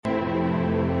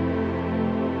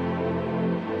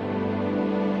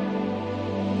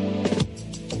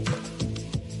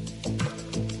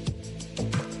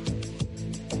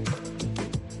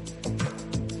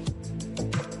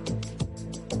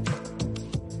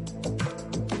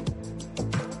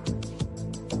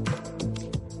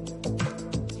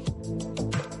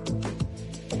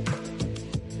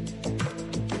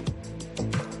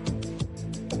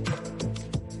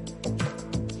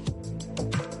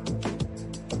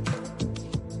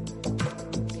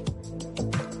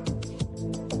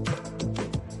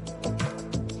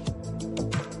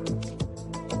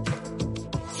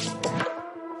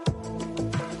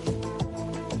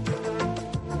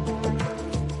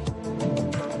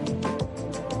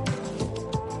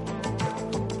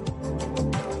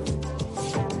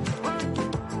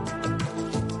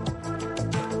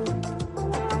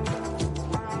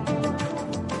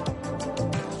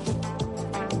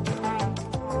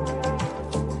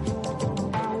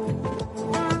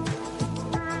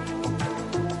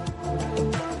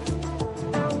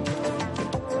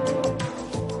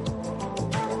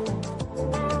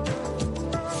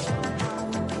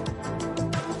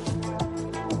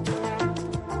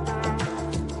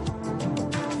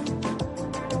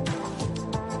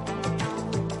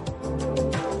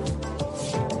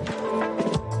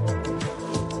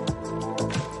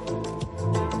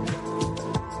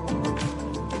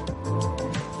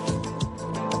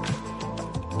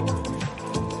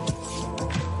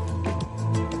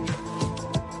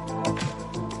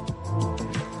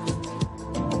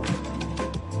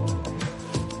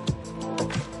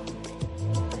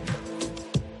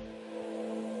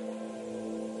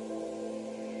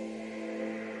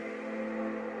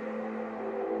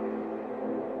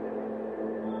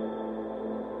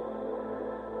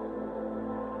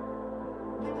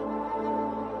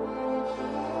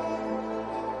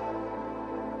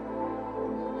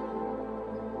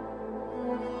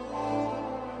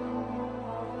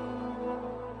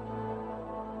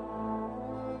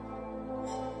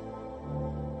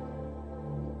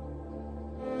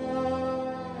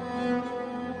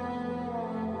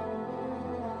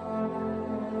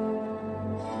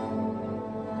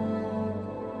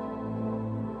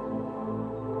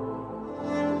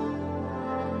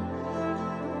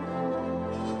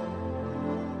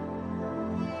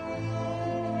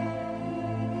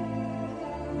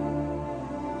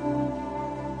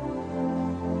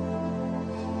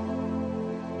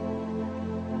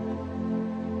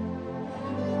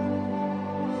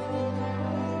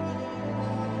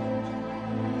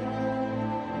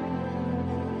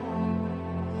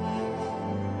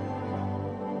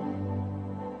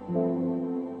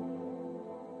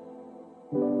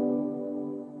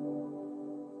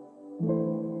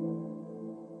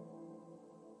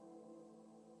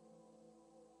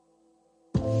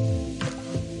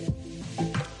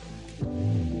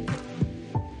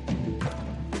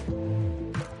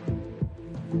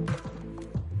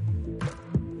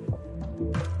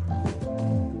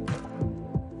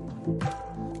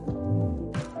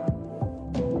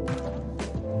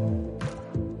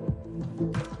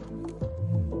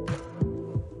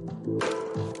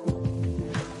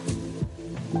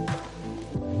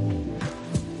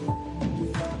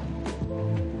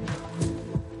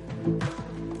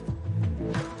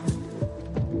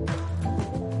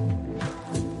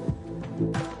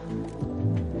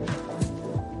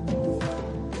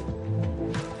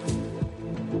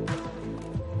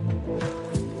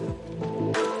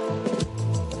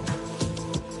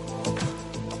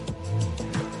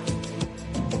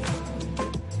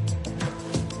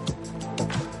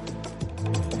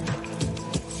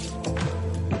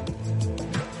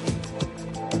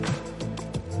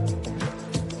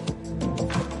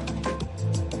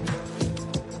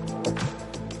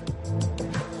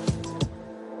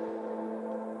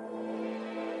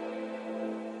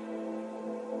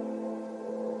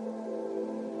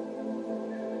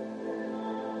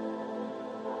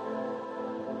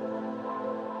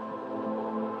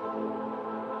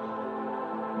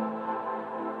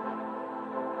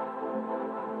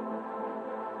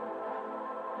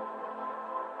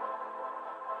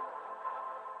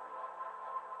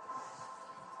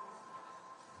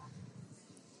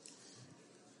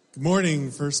Good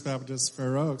morning, First Baptist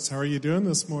Fair Oaks. How are you doing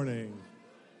this morning?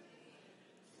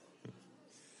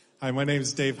 Hi, my name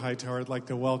is Dave Hightower. I'd like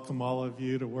to welcome all of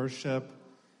you to worship.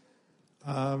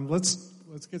 Let's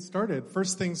get started.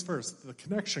 First things first, the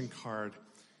connection card.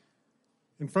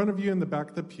 In front of you in the back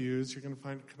of the pews, you're going to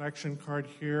find a connection card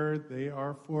here. They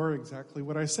are for exactly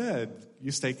what I said.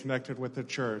 You stay connected with the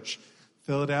church.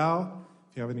 Fill it out.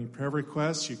 If you have any prayer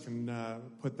requests, you can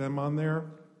put them on there.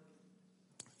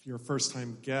 If you're a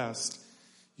first-time guest,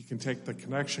 you can take the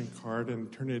connection card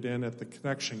and turn it in at the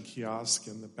connection kiosk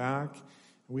in the back.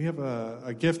 We have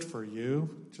a gift for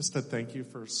you, just to thank you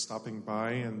for stopping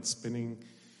by and spending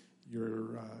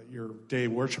your day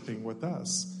worshiping with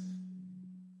us.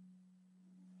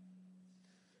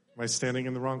 Am I standing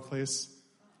in the wrong place?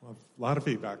 Well, a lot of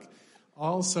feedback.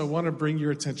 Also, want to bring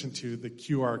your attention to the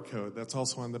QR code. That's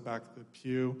also on the back of the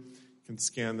pew. You can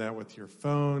scan that with your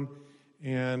phone.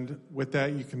 And with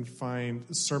that, you can find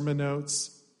sermon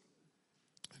notes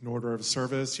in order of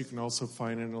service. You can also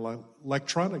find an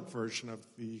electronic version of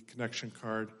the connection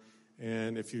card.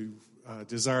 And if you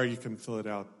desire, you can fill it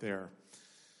out there.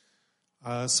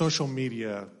 Social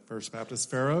media, First Baptist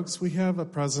Fair Oaks. We have a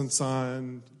presence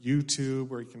on YouTube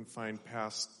where you can find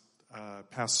past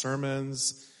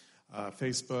sermons,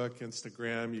 Facebook,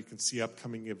 Instagram. You can see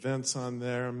upcoming events on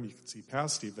there. You can see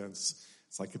past events.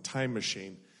 It's like a time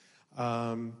machine.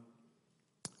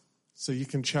 So you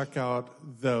can check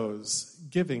out those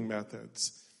giving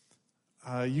methods.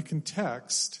 You can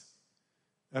text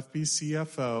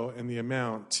FBCFO and the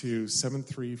amount to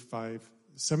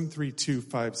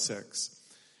 73256.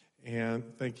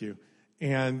 And thank you.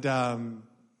 And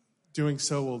doing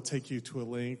so will take you to a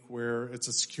link where it's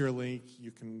a secure link.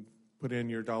 You can put in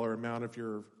your dollar amount of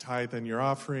your tithe and your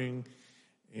offering,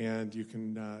 and you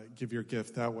can give your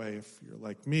gift that way. If you're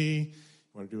like me,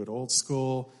 you want to do it old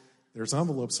school, there's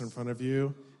envelopes in front of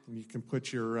you, and you can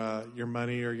put your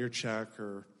money or your check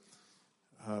or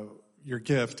your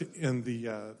gift in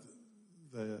the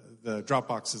drop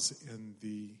boxes in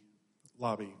the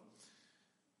lobby.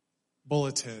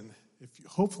 Bulletin.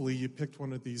 Hopefully you picked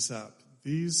one of these up.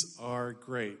 These are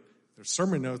great. There's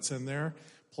sermon notes in there,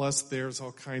 plus there's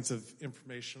all kinds of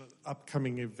information,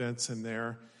 upcoming events in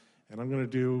there. And I'm going to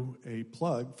do a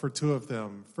plug for two of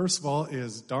them. First of all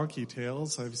is Donkey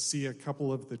Tales. I see a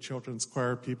couple of the children's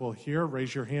choir people here.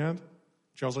 Raise your hand.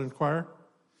 Children's choir.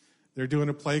 They're doing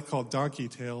a play called Donkey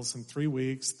Tales in 3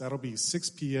 weeks. That'll be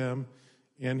 6 p.m.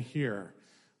 in here.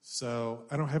 So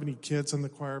I don't have any kids in the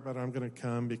choir, but I'm going to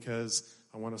come because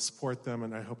I want to support them,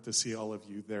 and I hope to see all of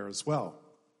you there as well.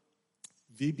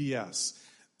 VBS.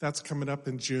 That's coming up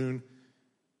in June.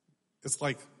 It's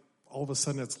like all of a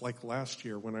sudden, it's like last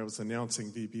year when I was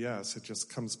announcing VBS. It just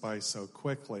comes by so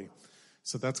quickly.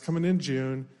 So that's coming in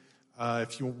June.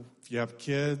 If you have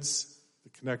kids, the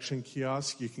Connection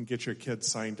Kiosk, you can get your kids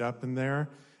signed up in there.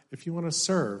 If you want to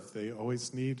serve, they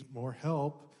always need more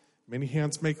help. Many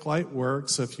hands make light work,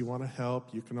 so if you want to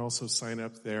help, you can also sign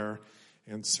up there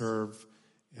and serve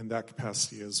in that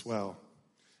capacity as well.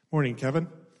 Morning, Kevin.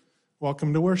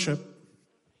 Welcome to worship.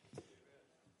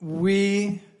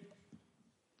 We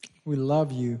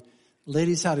love you.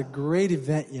 Ladies had a great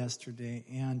event yesterday,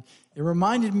 and it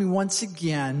reminded me once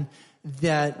again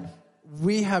that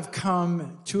we have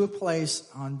come to a place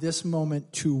on this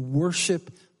moment to worship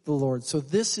the Lord. So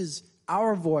this is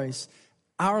our voice,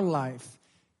 our life,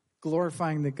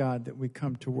 glorifying the God that we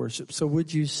come to worship. So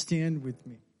would you stand with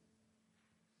me?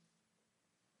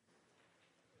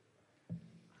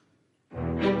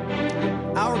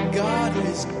 Our God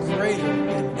is greater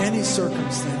than any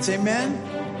circumstance. Amen?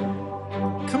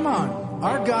 Come on.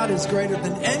 Our God is greater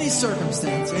than any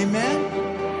circumstance.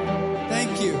 Amen?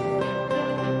 Thank you.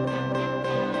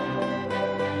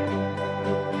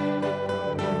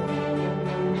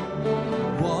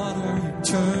 Water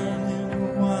turn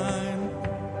into wine.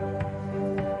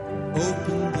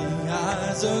 Open the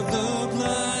eyes of the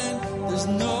blind. There's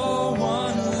no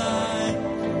one like,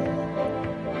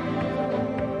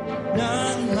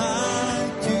 none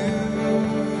like you.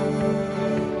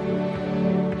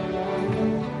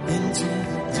 Into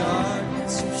the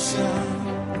darkness you shine.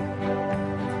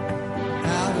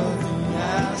 Out of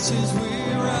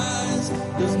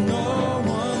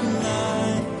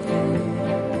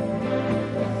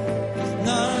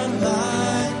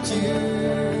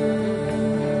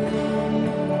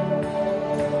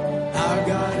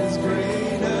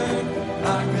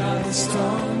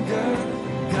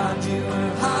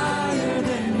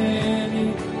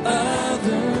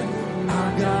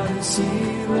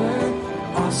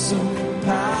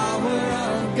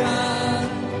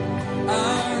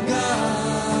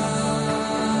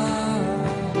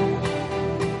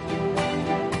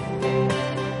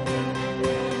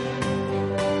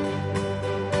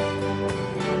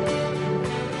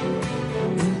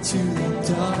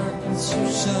stars who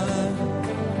shine.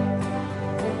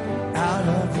 Out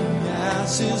of the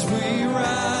ashes we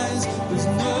rise. There's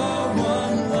no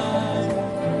one like,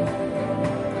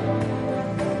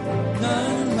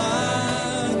 none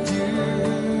like you.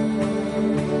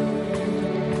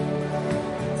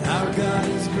 Our God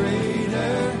is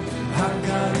greater, our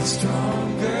God is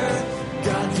stronger.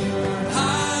 God, you are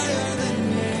higher than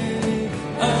any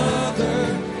other.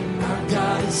 Our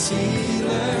God is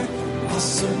healer,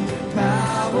 awesome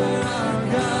power. Our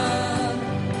God,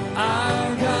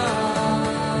 our God.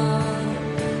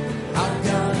 Our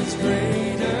God is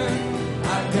greater,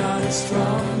 our God is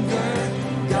stronger.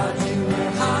 God, you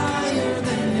are higher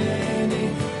than any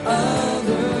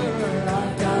other. Our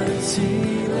God is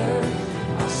healer,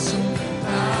 awesome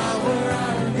power.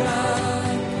 Our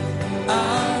God,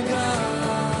 our God.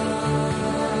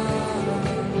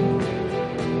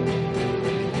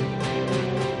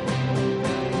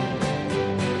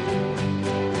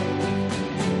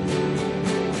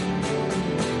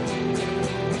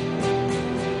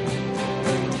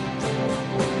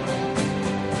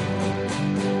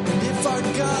 And if our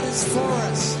God is for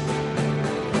us,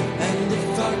 and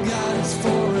if our God is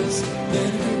for us,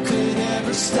 then who could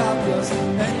ever stop us?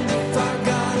 And if our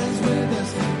God is with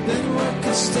us, then what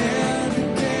could stand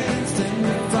against? And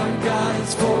if our God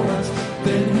is for us,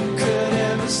 then who could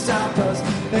ever stop us?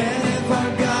 And if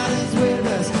our God is with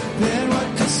us, then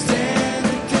what could stand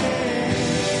against?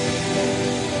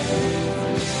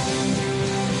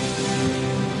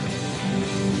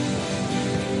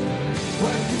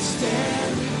 What could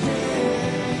stand against?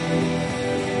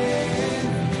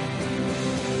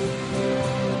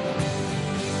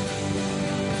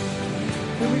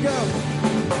 Here we go.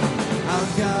 Our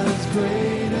God is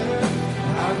greater,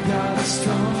 our God is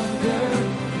stronger.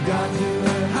 God, you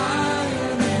are higher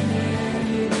than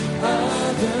any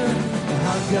other.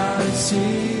 Our God is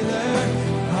healer,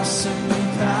 awesome in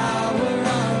power.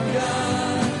 Our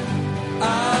God,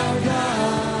 our God.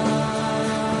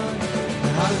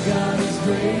 Our God is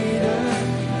greater,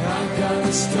 our God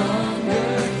is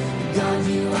stronger. God,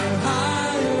 you are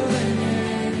higher than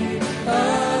any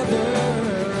other.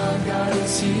 Our God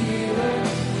is healer,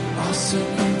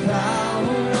 awesome in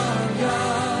power. Our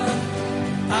God,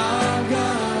 our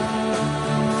God.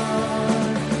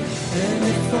 And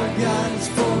if our God is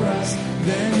for us,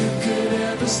 then who could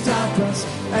ever stop us?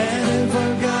 And if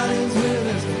our God is with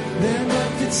us, then what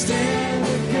could stand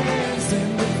against?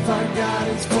 And if our God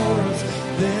is for us,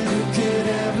 then who could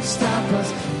ever stop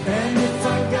us? And if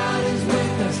our God is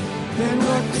with us, then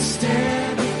what could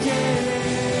stand against?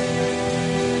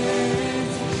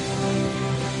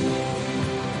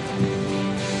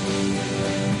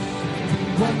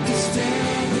 What could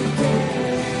stand against?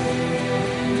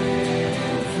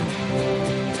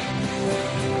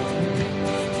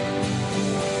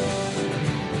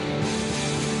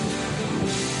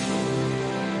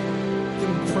 Give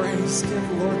him praise. Give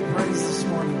the Lord praise this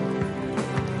morning.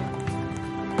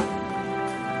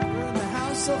 We're in the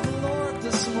house of the Lord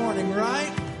this morning,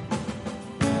 right?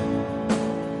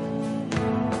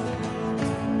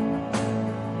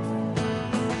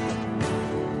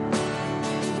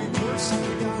 We worship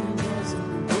the God who was and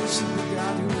we worship the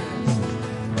God who is.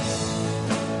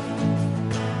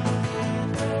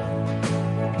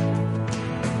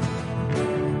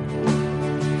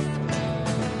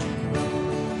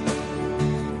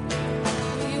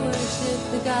 We worship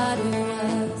the God who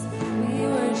was. We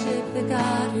worship the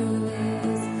God who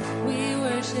is. We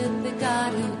worship the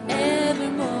God who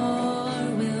evermore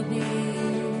will be.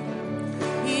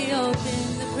 He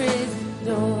opened the prison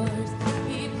doors.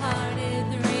 He parted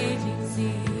the raging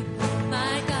sea.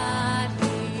 My God,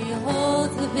 He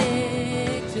holds the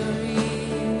victory.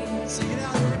 Sing it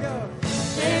out. Here we go.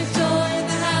 There's joy in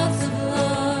the house of the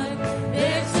Lord.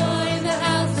 There's joy in the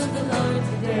house of the Lord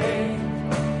today.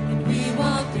 And we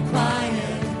won't be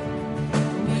quiet.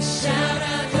 We shout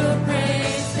out your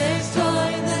praise. There's joy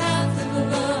in the house of the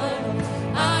Lord.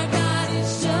 Our God is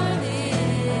surely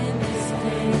in this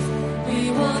place. We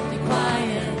won't be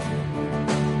quiet.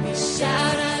 We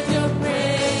shout out your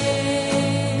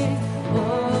praise.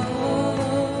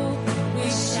 Oh, we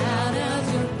shout out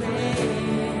your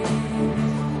praise.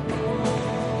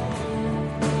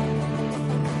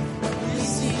 We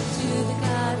sing to the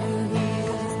God who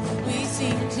heals. We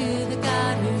sing to the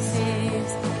God who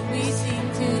saves. We sing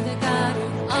to the God who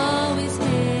always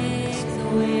makes a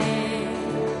way.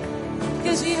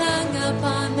 'Cause He hung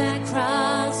upon that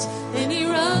cross and He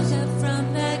rose up from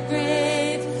that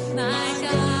grave. My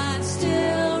God,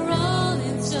 still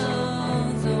rolling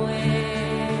stones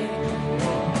away.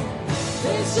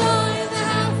 There's joy in the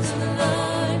house of the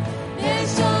Lord.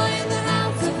 There's joy in the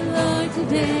house of the Lord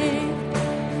today.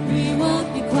 We won't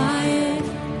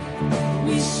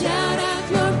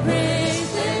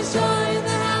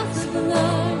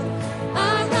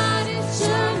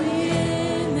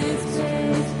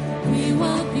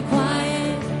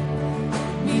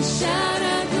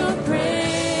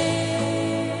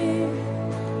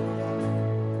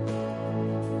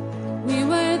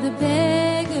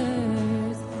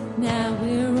Now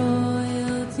we're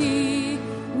royalty.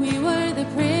 We were the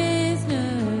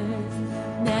prisoners.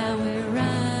 Now we're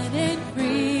running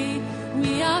free.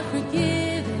 We are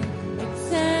forgiven,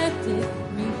 accepted,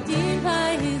 redeemed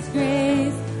by His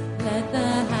grace. Let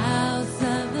the house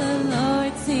of the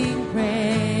Lord sing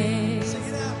praise. Sing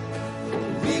it out.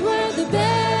 We were the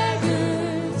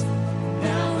beggars.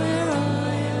 Now we're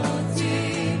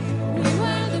royalty. We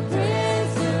were the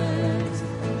prisoners.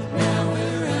 Now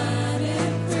we're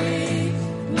running free.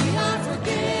 We are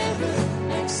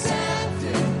forgiven,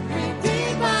 accepted,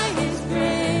 redeemed by His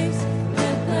grace.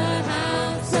 Let the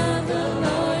house of the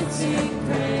Lord sing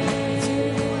praise.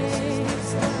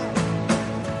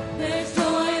 There's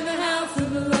joy in the house of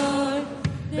the Lord.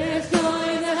 There's joy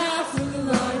in the house of the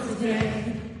Lord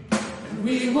today. And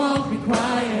we won't be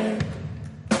quiet.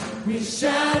 We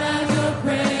shout out your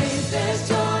praise. There's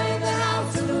joy in the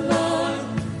house of the Lord.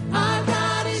 Our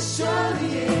God is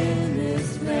surely in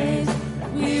this place.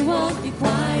 We won't be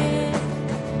quiet.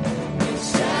 We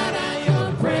shout out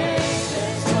your praise.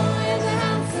 There's joy in the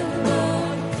house of the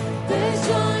Lord. There's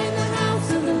joy in the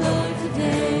house of the Lord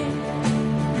today.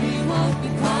 We won't be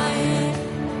quiet.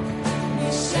 We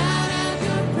shout out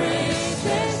your praise.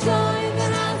 There's joy in the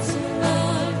house of the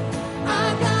Lord.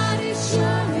 Our God is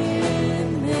surely in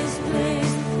this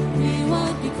place. We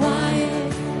won't be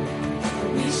quiet.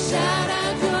 We shout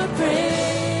out your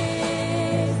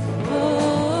praise.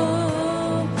 Oh,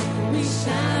 we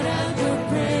shout out your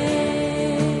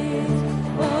praise.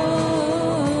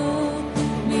 Oh,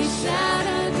 we shout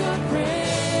out your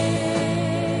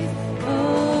praise.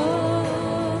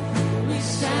 Oh, we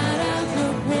shout out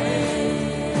your praise.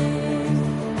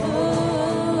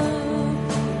 Oh,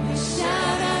 we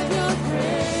shout out your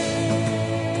praise.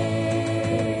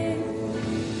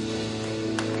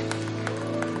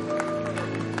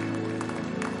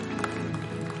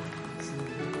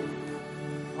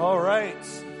 All right.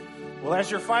 Well, as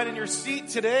you're finding your seat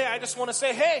today, I just want to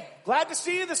say, hey, glad to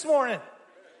see you this morning.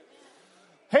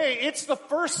 Hey, it's the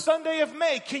first Sunday of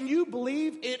May. Can you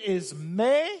believe it is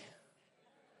May?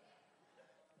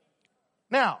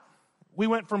 Now, we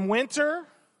went from winter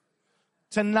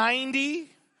to 90,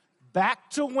 back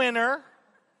to winter,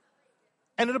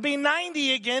 and it'll be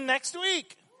 90 again next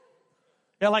week.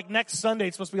 Yeah, like next Sunday,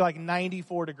 it's supposed to be like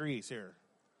 94 degrees here.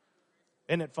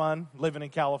 Isn't it fun living in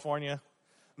California?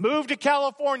 Move to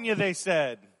California, they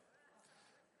said,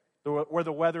 where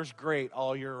the weather's great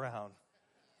all year round.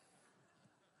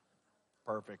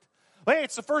 Perfect. Hey,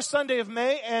 it's the first Sunday of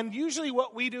May, and usually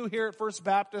what we do here at First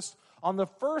Baptist on the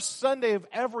first Sunday of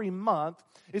every month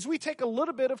is we take a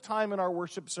little bit of time in our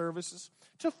worship services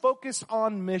to focus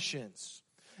on missions.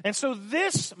 And so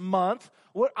this month,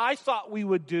 what I thought we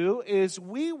would do is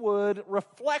we would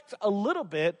reflect a little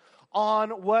bit on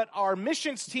what our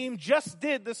missions team just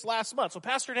did this last month. So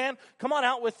Pastor Dan, come on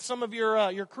out with some of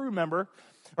your crew member.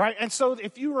 All right, and so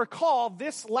if you recall,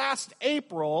 this last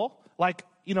April, like,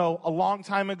 a long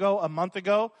time ago, a month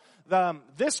ago,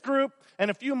 this group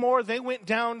and a few more, they went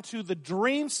down to the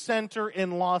Dream Center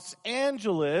in Los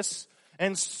Angeles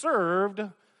and served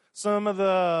some of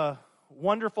the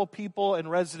wonderful people and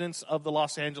residents of the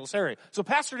Los Angeles area. So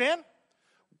Pastor Dan,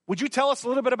 would you tell us a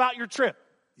little bit about your trip?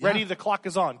 Yeah. Ready, the clock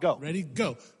is on. Go. Ready,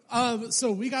 go.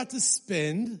 So we got to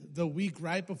spend the week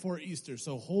right before Easter,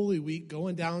 so Holy Week,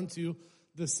 going down to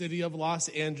the city of Los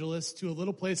Angeles to a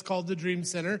little place called the Dream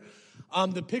Center.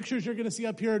 The pictures you're going to see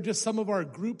up here are just some of our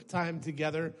group time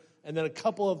together, and then a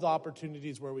couple of the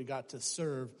opportunities where we got to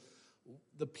serve.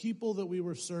 The people that we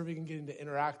were serving and getting to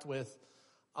interact with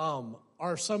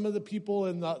are some of the people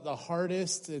in the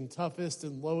hardest and toughest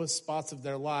and lowest spots of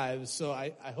their lives. So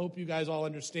I hope you guys all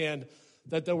understand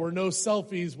that there were no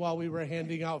selfies while we were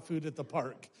handing out food at the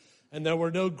park. And there were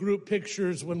no group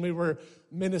pictures when we were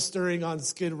ministering on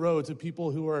Skid Row to people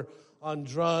who were on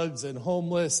drugs and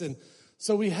homeless. And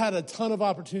so we had a ton of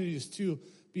opportunities to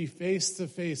be face to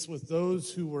face with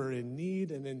those who were in need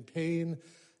and in pain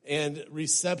and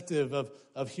receptive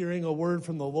of hearing a word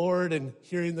from the Lord and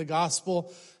hearing the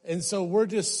gospel. And so we're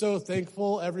just so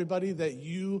thankful, everybody, that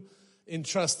you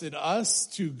entrusted us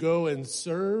to go and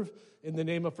serve in the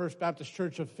name of First Baptist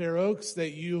Church of Fair Oaks,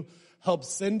 that you helped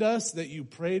send us, that you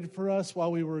prayed for us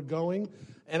while we were going.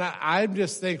 And I'm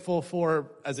just thankful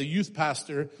for, as a youth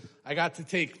pastor, I got to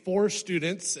take 4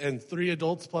 students and 3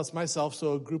 adults plus myself,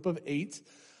 so a group of 8.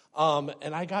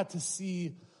 And I got to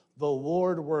see the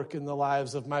Lord work in the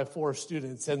lives of my 4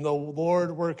 students and the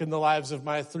Lord work in the lives of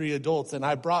my 3 adults. And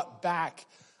I brought back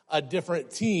a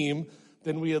different team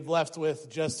than we had left with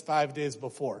just 5 days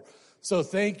before. So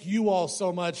thank you all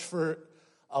so much for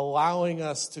allowing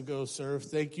us to go serve.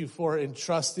 Thank you for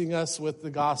entrusting us with the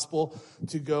gospel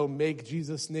to go make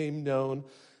Jesus' name known,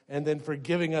 and then for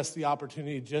giving us the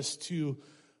opportunity just to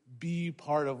be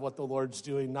part of what the Lord's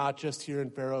doing, not just here in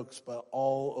Fair Oaks, but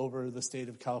all over the state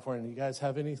of California. You guys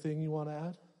have anything you want to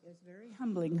add? It's very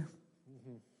humbling.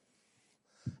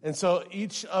 And so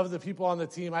each of the people on the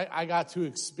team, I got to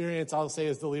experience, I'll say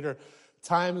as the leader,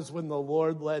 times when the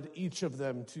Lord led each of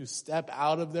them to step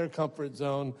out of their comfort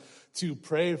zone, to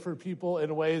pray for people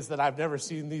in ways that I've never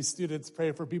seen these students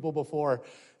pray for people before,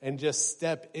 and just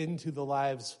step into the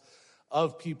lives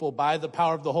of people by the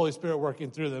power of the Holy Spirit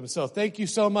working through them. So thank you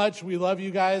so much. We love you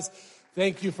guys.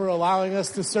 Thank you for allowing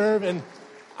us to serve. And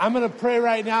I'm going to pray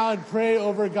right now and pray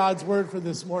over God's word for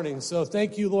this morning. So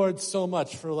thank you, Lord, so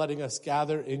much for letting us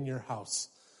gather in your house.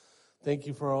 Thank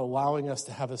you for allowing us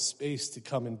to have a space to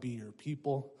come and be your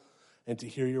people and to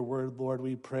hear your word, Lord.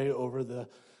 We pray over the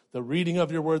reading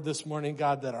of your word this morning,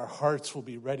 God, that our hearts will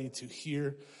be ready to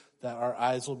hear, that our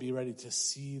eyes will be ready to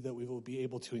see, that we will be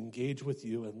able to engage with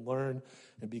you and learn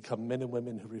and become men and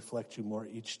women who reflect you more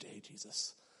each day,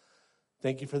 Jesus.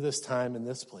 Thank you for this time and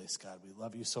this place, God. We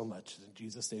love you so much. In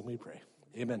Jesus' name we pray.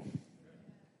 Amen.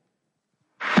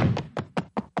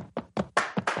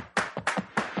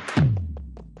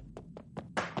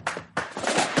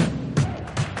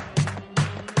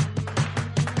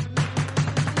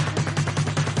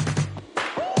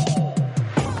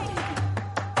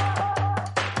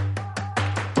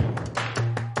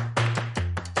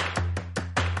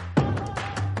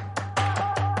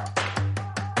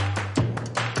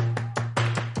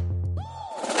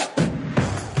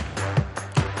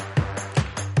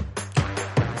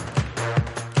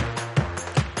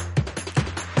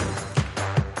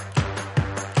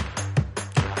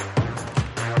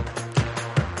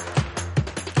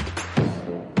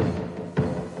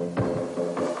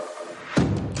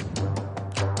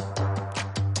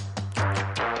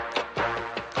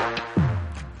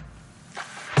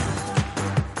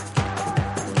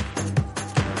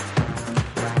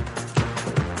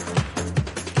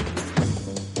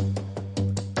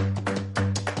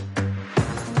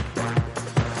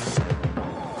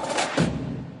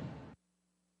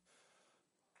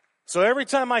 So every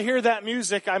time I hear that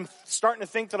music, I'm starting to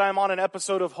think that I'm on an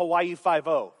episode of Hawaii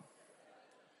Five-0.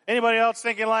 Anybody else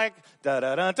thinking like,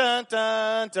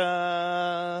 da-da-da-da-da-da?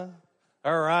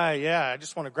 All right, yeah, I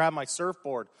just want to grab my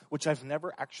surfboard, which I've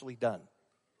never actually done.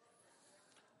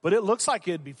 But it looks like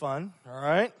it'd be fun, all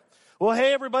right? Well,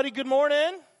 hey, everybody, good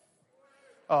morning.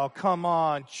 Oh, come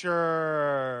on,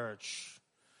 church.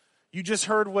 You just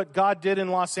heard what God did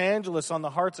in Los Angeles on the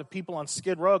hearts of people on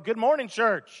Skid Row. Good morning,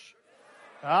 church.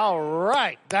 All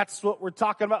right, that's what we're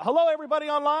talking about. Hello, everybody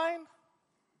online.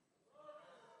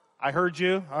 I heard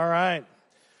you. All right.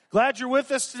 Glad you're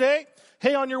with us today.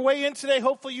 Hey, on your way in today,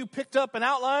 hopefully you picked up an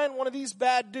outline, one of these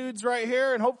bad dudes right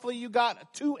here, and hopefully you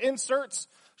got 2 inserts.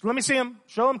 Let me see them.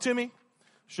 Show them to me.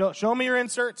 Show me your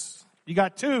inserts. You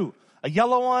got 2, a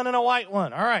yellow one and a white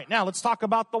one. All right, now let's talk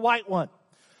about the white one.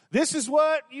 This is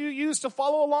what you use to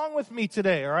follow along with me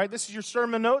today, all right? This is your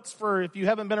sermon notes for if you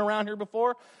haven't been around here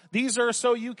before. These are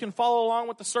so you can follow along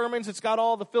with the sermons. It's got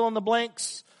all the fill in the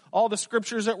blanks, all the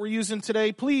scriptures that we're using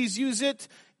today. Please use it.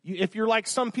 If you're like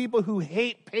some people who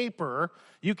hate paper,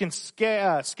 you can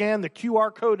scan the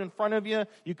QR code in front of you.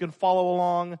 You can follow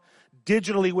along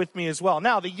digitally with me as well.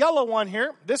 Now, the yellow one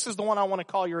here, this is the one I want to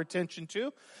call your attention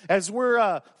to. As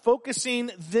we're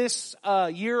focusing this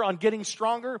year on getting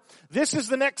stronger, this is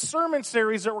the next sermon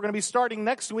series that we're going to be starting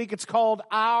next week. It's called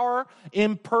Our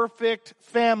Imperfect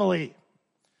Family.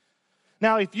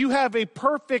 Now, if you have a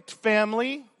perfect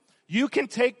family, you can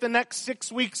take the next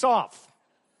 6 weeks off.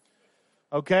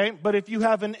 Okay? But if you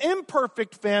have an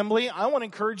imperfect family, I want to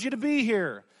encourage you to be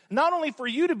here. Not only for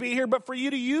you to be here, but for you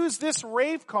to use this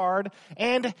rave card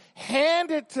and hand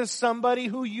it to somebody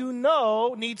who you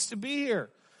know needs to be here.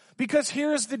 Because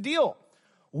here's the deal.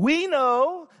 We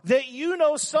know that you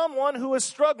know someone who is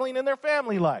struggling in their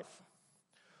family life.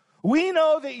 We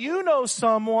know that you know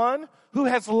someone who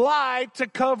has lied to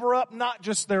cover up not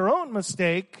just their own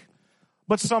mistake,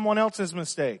 but someone else's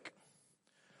mistake.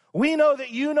 We know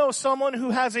that you know someone who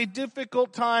has a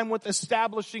difficult time with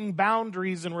establishing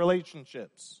boundaries in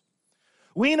relationships.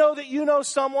 We know that you know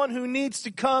someone who needs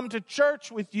to come to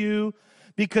church with you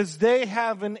because they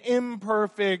have an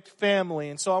imperfect family.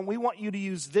 And so we want you to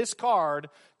use this card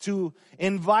to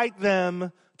invite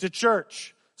them to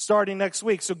church starting next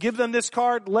week. So give them this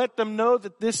card. Let them know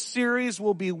that this series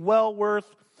will be well worth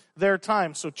their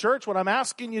time. So church, what I'm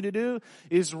asking you to do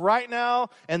is right now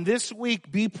and this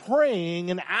week be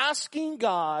praying and asking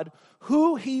God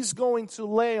who He's going to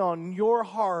lay on your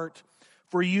heart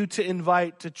for you to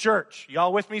invite to church.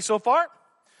 Y'all with me so far?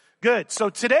 Good. So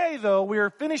today, though, we are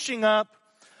finishing up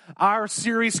our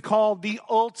series called The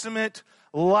Ultimate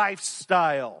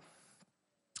Lifestyle.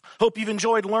 Hope you've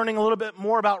enjoyed learning a little bit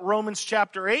more about Romans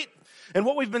chapter 8. And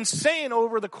what we've been saying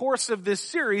over the course of this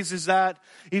series is that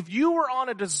if you were on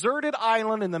a deserted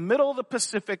island in the middle of the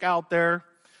Pacific out there,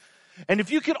 and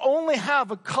if you could only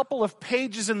have a couple of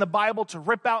pages in the Bible to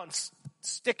rip out and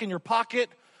stick in your pocket,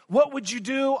 what would you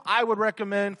do? I would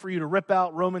recommend for you to rip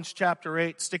out Romans chapter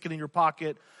 8, stick it in your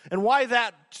pocket. And why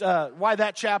that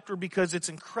chapter? Because it's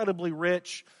incredibly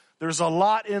rich. There's a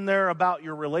lot in there about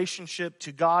your relationship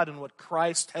to God and what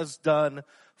Christ has done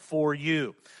for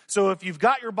you. So if you've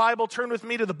got your Bible, turn with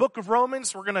me to the book of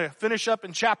Romans. We're going to finish up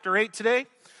in chapter 8 today.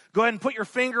 Go ahead and put your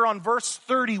finger on verse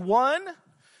 31.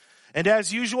 And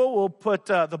as usual, we'll put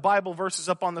the Bible verses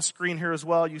up on the screen here as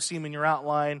well. You see them in your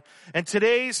outline. And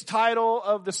today's title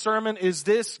of the sermon is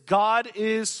this: God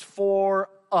is for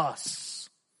us.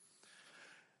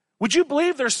 Would you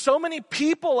believe there's so many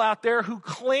people out there who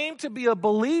claim to be a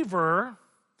believer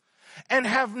and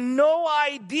have no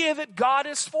idea that God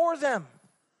is for them?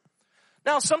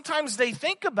 Now, sometimes they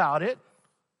think about it,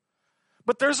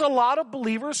 but there's a lot of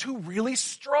believers who really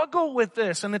struggle with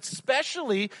this, and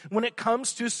especially when it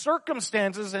comes to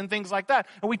circumstances and things like that.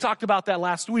 And we talked about that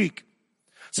last week.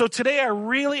 So today I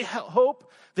really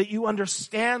hope that you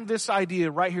understand this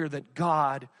idea right here, that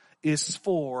God is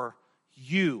for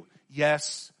you.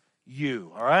 Yes,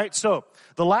 you. All right? So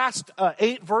the last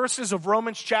 8 verses of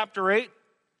Romans chapter 8,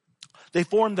 they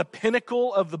form the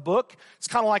pinnacle of the book. It's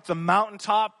kind of like the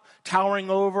mountaintop towering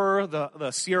over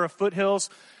the Sierra foothills.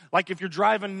 Like if you're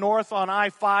driving north on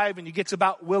I-5 and you get to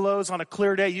about Willows on a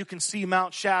clear day, you can see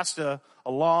Mount Shasta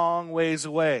a long ways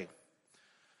away.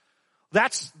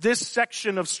 That's this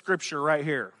section of Scripture right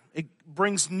here. It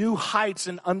brings new heights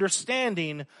and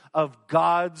understanding of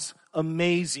God's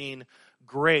amazing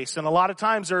grace. And a lot of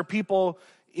times there are people,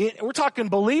 we're talking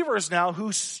believers now,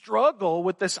 who struggle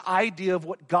with this idea of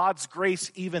what God's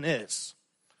grace even is.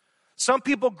 Some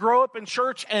people grow up in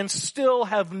church and still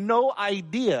have no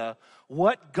idea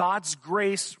what God's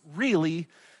grace really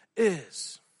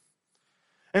is.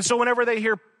 And so whenever they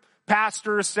hear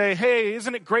pastors say, hey,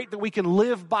 isn't it great that we can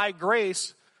live by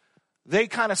grace? They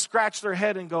kind of scratch their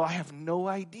head and go, I have no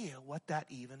idea what that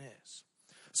even is.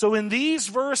 So in these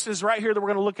verses right here that we're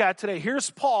going to look at today, here's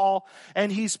Paul,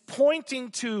 and he's pointing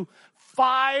to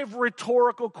 5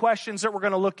 rhetorical questions that we're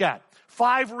going to look at.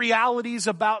 5 realities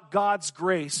about God's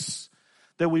grace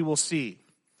that we will see.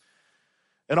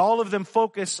 And all of them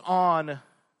focus on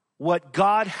what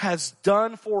God has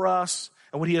done for us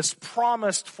and what he has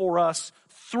promised for us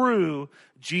through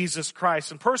Jesus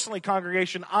Christ. And personally,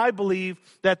 congregation, I believe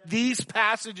that these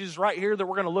passages right here that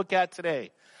we're going to look at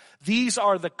today, these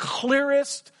are the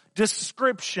clearest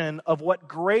description of what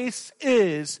grace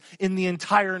is in the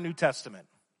entire New Testament.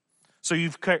 So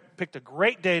you've picked a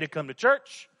great day to come to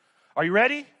church. Are you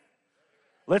ready?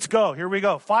 Let's go. Here we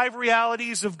go. 5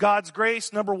 realities of God's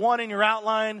grace. Number 1 in your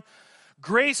outline.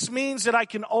 Grace means that I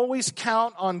can always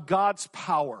count on God's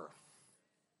power.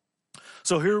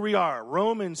 So here we are.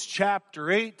 Romans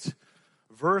chapter 8,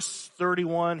 verse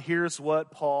 31. Here's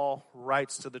what Paul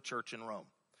writes to the church in Rome.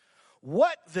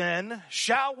 What then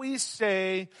shall we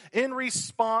say in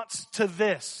response to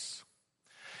this?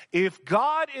 If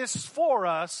God is for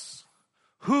us,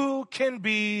 who can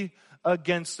be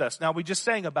against us? Now, we just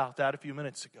sang about that a few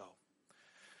minutes ago.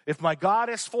 If my God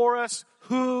is for us,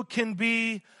 who can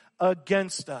be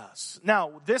against us?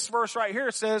 Now, this verse right here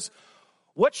says,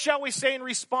 what shall we say in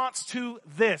response to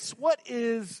this? What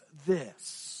is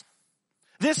this?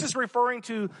 This is referring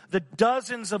to the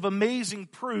dozens of amazing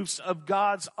proofs of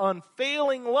God's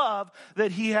unfailing love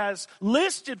that he has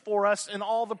listed for us in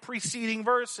all the preceding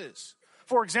verses.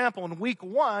 For example, in week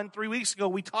 1, 3 weeks ago,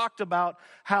 we talked about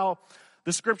how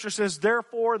the scripture says,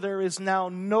 therefore, there is now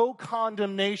no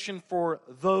condemnation for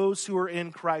those who are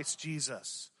in Christ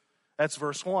Jesus. That's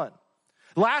verse 1.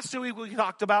 Last week, we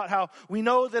talked about how we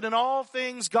know that in all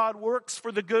things God works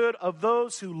for the good of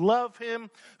those who love him,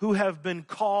 who have been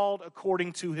called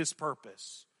according to his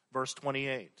purpose. Verse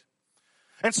 28.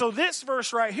 And so this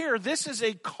verse right here, this is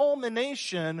a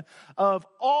culmination of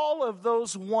all of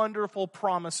those wonderful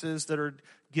promises that are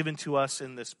given to us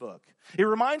in this book. It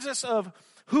reminds us of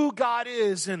who God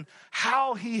is and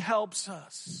how he helps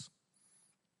us.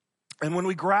 And when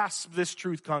we grasp this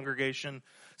truth, congregation,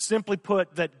 simply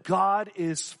put, that God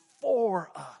is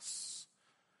for us,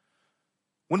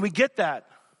 when we get that,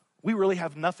 we really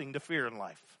have nothing to fear in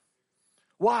life.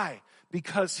 Why?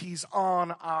 Because he's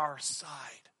on our side.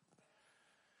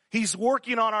 He's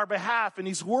working on our behalf, and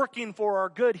He's working for our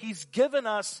good. He's given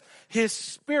us His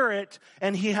Spirit,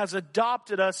 and He has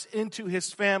adopted us into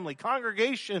His family.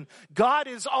 Congregation, God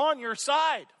is on your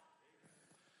side.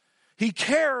 He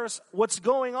cares what's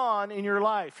going on in your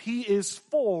life. He is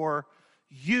for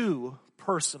you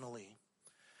personally.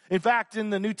 In fact, in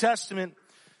the New Testament,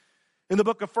 in the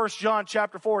book of 1 John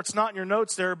chapter 4, it's not in your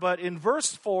notes there, but in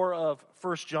verse 4 of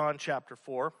 1 John chapter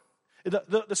 4,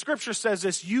 the scripture says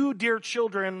this: "You, dear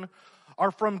children, are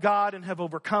from God and have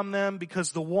overcome them,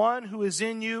 because the one who is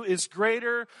in you is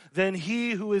greater than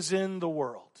he who is in the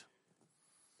world."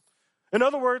 In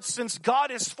other words, since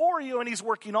God is for you and He's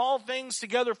working all things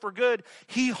together for good,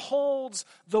 He holds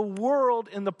the world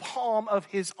in the palm of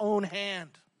His own hand.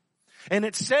 And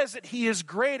it says that He is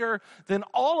greater than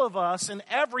all of us and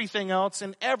everything else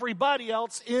and everybody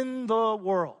else in the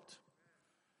world.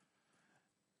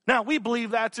 Now, we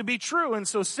believe that to be true. And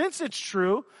so since it's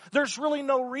true, there's really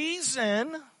no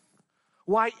reason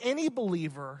why any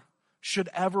believer should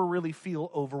ever really feel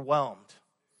overwhelmed.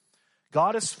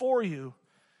 God is for you,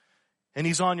 and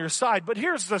He's on your side. But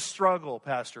here's the struggle,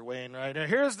 Pastor Wayne, right?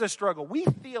 Here's the struggle. We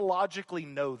theologically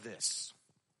know this.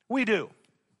 We do.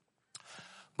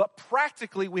 But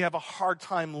practically, we have a hard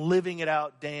time living it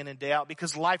out day in and day out,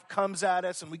 because life comes at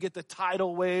us and we get the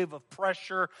tidal wave of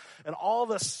pressure and all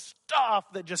the stuff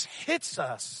that just hits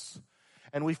us.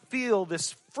 And we feel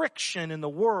this friction in the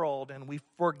world and we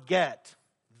forget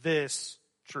this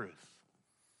truth.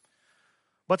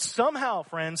 But somehow,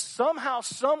 friends,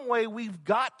 some way, we've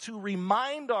got to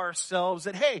remind ourselves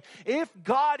that, hey, if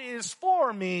God is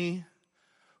for me,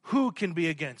 who can be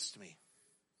against me?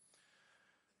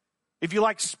 If you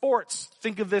like sports,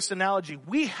 think of this analogy.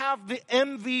 We have the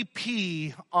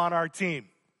MVP on our team,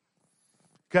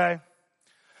 okay?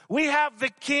 We have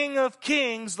the King of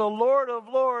Kings, the Lord of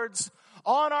Lords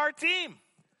on our team.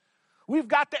 We've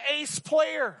got the ace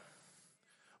player.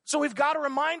 So we've got to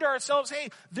remind ourselves, hey,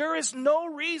 there is no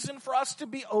reason for us to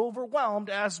be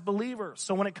overwhelmed as believers.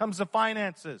 So when it comes to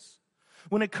finances,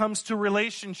 when it comes to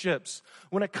relationships,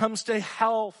 when it comes to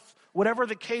health, whatever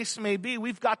the case may be,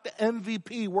 we've got the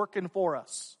MVP working for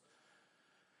us.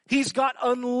 He's got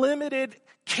unlimited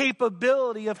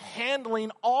capability of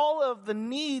handling all of the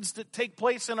needs that take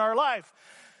place in our life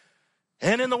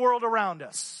and in the world around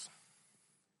us.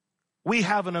 We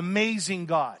have an amazing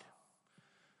God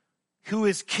who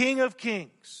is King of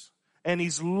Kings and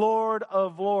He's Lord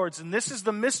of Lords. And this is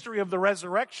the mystery of the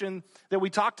resurrection that we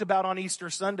talked about on Easter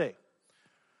Sunday.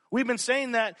 We've been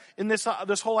saying that in this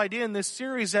whole idea in this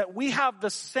series, that we have the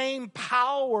same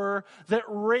power that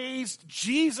raised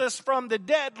Jesus from the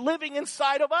dead living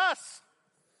inside of us.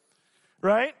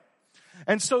 Right?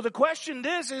 And so the question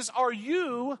is are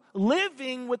you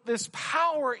living with this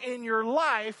power in your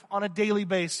life on a daily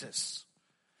basis?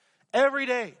 Every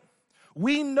day.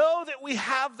 We know that we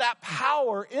have that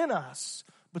power in us,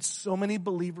 but so many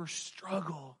believers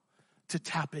struggle to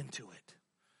tap into it.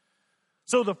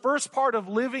 So the first part of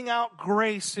living out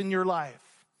grace in your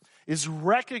life is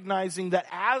recognizing that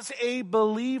as a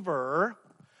believer,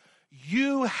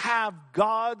 you have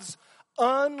God's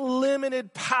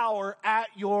unlimited power at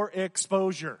your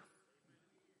exposure.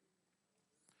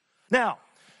 Now,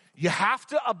 you have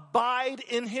to abide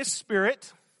in His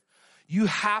Spirit. You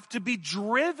have to be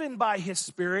driven by His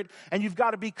Spirit, and you've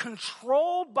got to be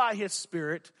controlled by His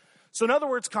Spirit. So in other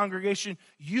words, congregation,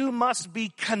 you must be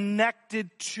connected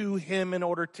to Him in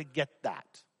order to get that.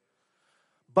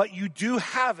 But you do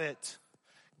have it,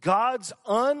 God's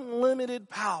unlimited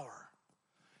power,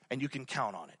 and you can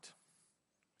count on it.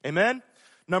 Amen?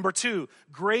 Number 2,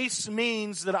 grace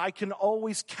means that I can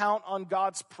always count on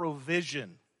God's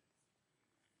provision.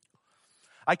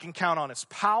 I can count on His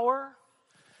power,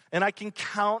 and I can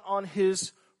count on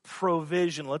His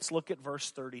provision. Let's look at verse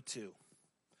 32.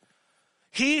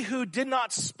 He who did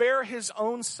not spare His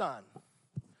own Son,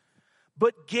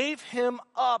 but gave Him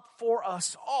up for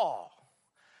us all,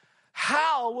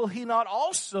 how will He not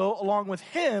also, along with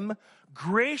Him,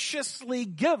 graciously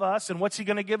give us, and what's He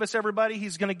going to give us, everybody?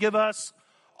 He's going to give us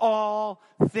all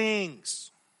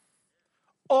things.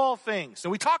 All things. So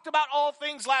we talked about all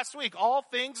things last week. All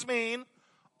things mean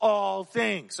all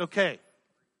things. Okay.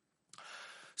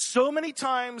 So many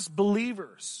times,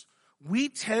 believers, we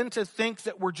tend to think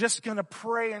that we're just going to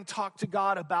pray and talk to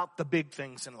God about the big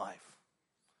things in life.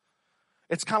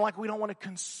 It's kind of like we don't want to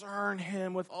concern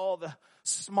Him with all the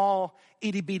small,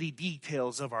 itty-bitty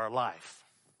details of our life.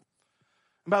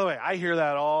 And by the way, I hear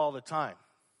that all the time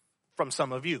from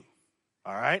some of you,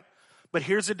 all right? But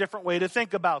here's a different way to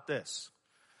think about this.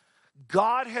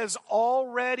 God has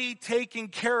already taken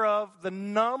care of the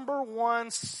number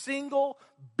one single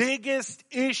biggest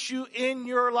issue in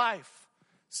your life.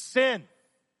 Sin.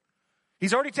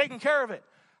 He's already taken care of it.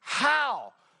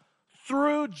 How?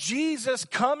 Through Jesus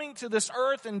coming to this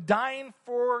earth and dying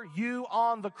for you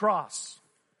on the cross.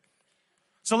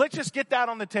 So let's just get that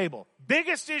on the table.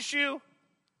 Biggest issue,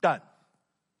 done.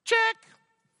 Check.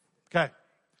 Okay.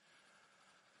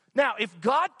 Now, if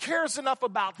God cares enough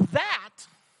about that,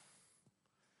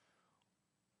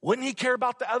 wouldn't he care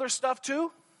about the other stuff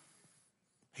too?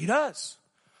 He does.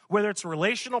 Whether it's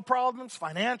relational problems,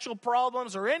 financial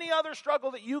problems, or any other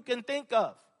struggle that you can think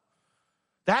of.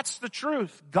 That's the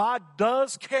truth. God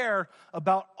does care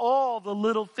about all the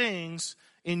little things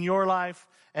in your life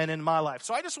and in my life.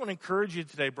 So I just want to encourage you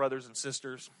today, brothers and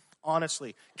sisters,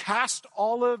 honestly, cast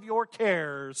all of your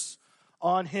cares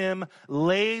on him.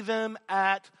 Lay them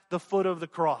at the foot of the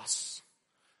cross.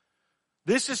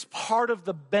 This is part of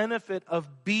the benefit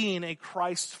of being a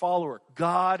Christ follower.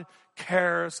 God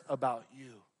cares about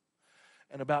you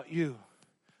and about you.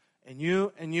 And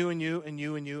you, and you, and you, and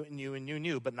you, and you, and you, and you, and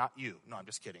you, but not you. No, I'm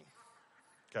just kidding.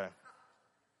 Okay.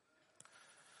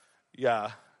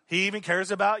 Yeah. He even cares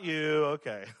about you.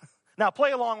 Okay. Now,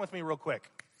 play along with me real quick.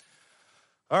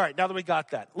 All right, now that we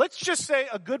got that. Let's just say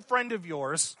a good friend of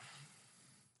yours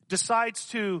decides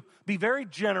to be very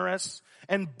generous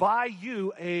and buy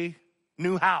you a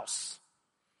new house.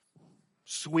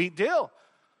 Sweet deal.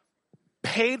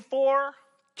 Paid for,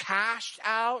 cashed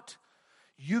out.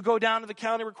 You go down to the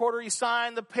county recorder, you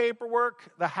sign the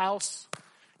paperwork, the house,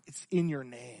 it's in your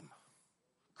name.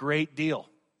 Great deal,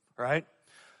 right?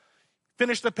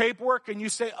 Finish the paperwork and you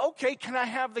say, okay, can I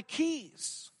have the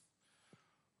keys?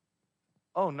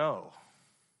 Oh, no.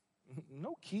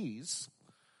 No keys.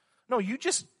 No, you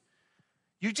just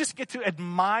get to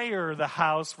admire the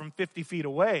house from 50 feet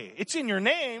away. It's in your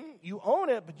name, you own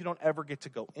it, but you don't ever get to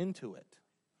go into it.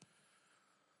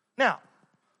 Now,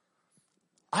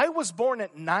 I was born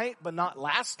at night, but not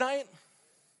last night.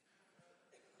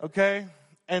 Okay?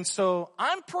 And so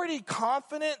I'm pretty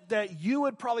confident that you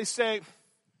would probably say,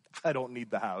 I don't need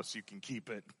the house, you can keep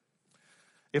it.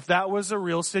 If that was a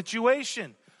real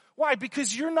situation. Why?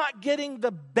 Because you're not getting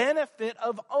the benefit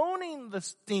of owning the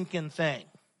stinking thing.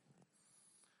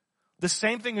 The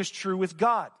same thing is true with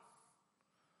God.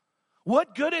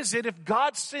 What good is it if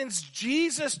God sends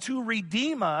Jesus to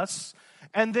redeem us,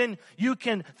 and then you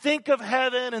can think of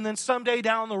heaven and then someday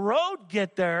down the road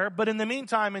get there, but in the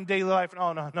meantime in daily life,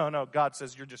 oh, no, God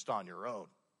says you're just on your own.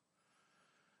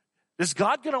 Is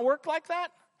God going to work like that?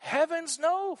 Heavens,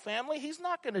 no, family. He's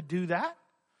not going to do that.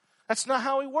 That's not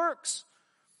how he works.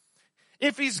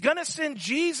 If he's going to send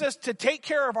Jesus to take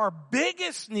care of our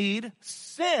biggest need,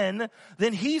 sin,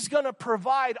 then he's going to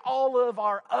provide all of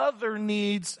our other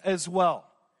needs as well.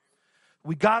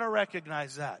 We got to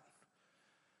recognize that.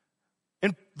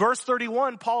 In verse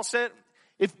 31, Paul said,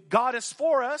 if God is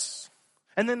for us,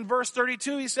 and then verse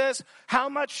 32, he says, how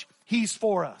much he's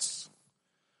for us.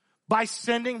 By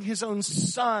sending his own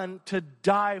son to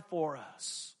die for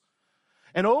us.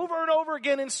 And over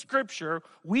again in Scripture,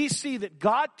 we see that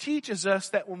God teaches us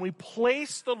that when we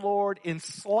place the Lord in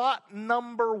slot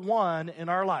number 1 in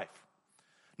our life,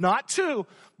 not 2,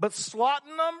 but slot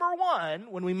number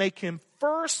 1, when we make him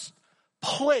first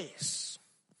place,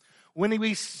 when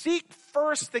we seek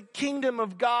first the kingdom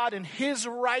of God and his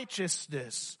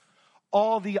righteousness,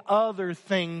 all the other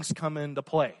things come into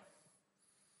play.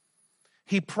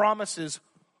 He promises,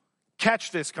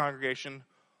 catch this congregation,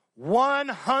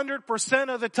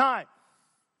 100% of the time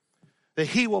that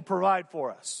he will provide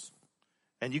for us.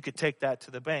 And you could take that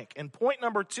to the bank. And point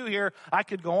number 2 here, I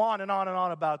could go on and on and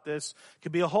on about this. It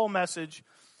could be a whole message.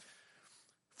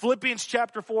 Philippians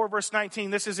chapter 4, verse 19.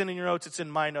 This isn't in your notes, it's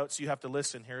in my notes. You have to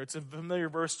listen here. It's a familiar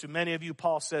verse to many of you.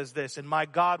 Paul says this, and my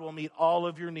God will meet all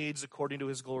of your needs according to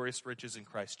his glorious riches in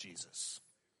Christ Jesus.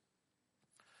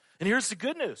 And here's the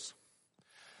good news.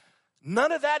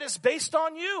 None of that is based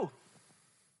on you.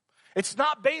 It's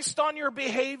not based on your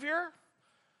behavior,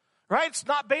 right? It's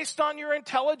not based on your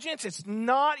intelligence. It's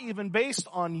not even based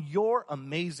on your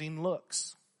amazing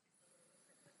looks.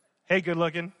 Hey, good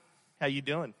looking. How you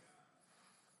doing?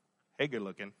 Hey, good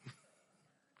looking.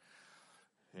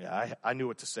 Yeah, I knew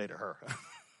what to say to her.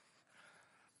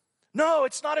 No,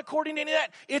 it's not according to any of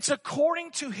that. It's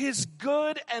according to his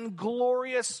good and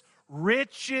glorious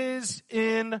riches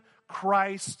in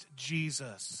Christ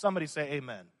Jesus. Somebody say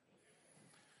amen.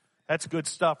 That's good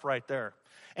stuff right there.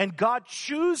 And God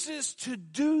chooses to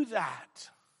do that.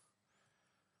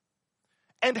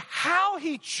 And how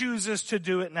he chooses to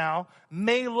do it now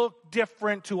may look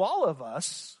different to all of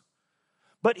us,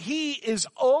 But he is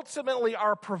ultimately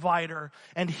our provider,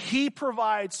 and he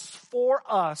provides for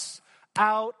us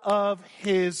out of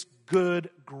his good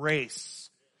grace.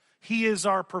 He is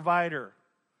our provider.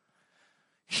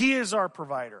 He is our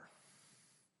provider.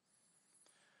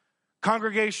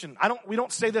 Congregation, we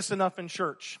don't say this enough in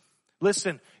church.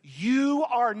 Listen, you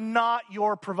are not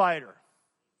your provider.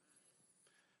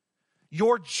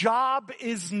 Your job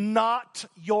is not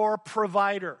your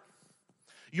provider.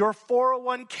 Your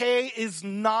 401k is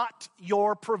not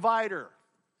your provider.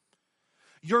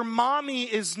 Your mommy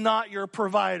is not your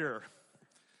provider.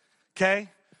 Okay?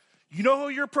 You know who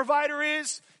your provider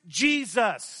is?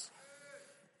 Jesus.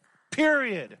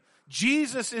 Period.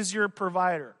 Jesus is your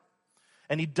provider.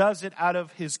 And he does it out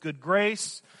of his good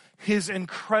grace, his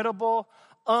incredible,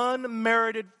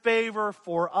 unmerited favor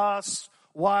for us.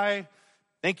 Why?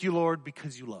 Thank you, Lord,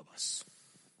 because you love us.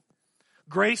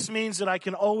 Grace means that I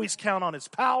can always count on his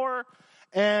power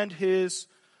and his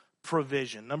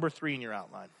provision. Number 3 in your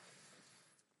outline.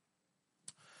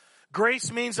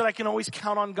 Grace means that I can always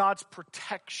count on God's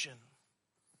protection.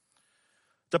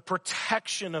 The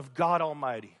protection of God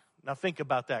Almighty. Now think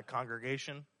about that,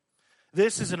 congregation.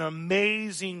 This is an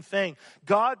amazing thing.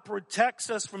 God protects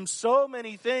us from so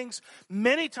many things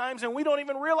many times, and we don't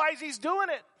even realize he's doing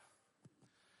it.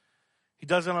 He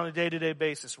does it on a day-to-day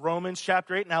basis. Romans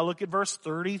chapter 8, now look at verse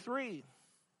 33.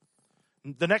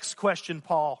 The next question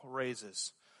Paul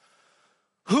raises.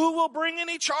 Who will bring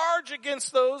any charge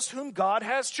against those whom God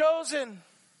has chosen?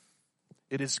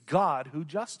 It is God who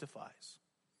justifies.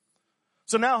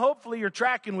 So now hopefully you're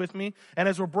tracking with me, and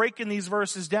as we're breaking these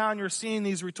verses down, you're seeing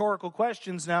these rhetorical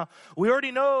questions now. We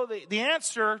already know the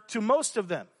answer to most of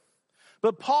them.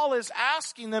 But Paul is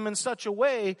asking them in such a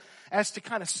way as to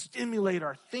kind of stimulate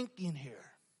our thinking here.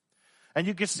 And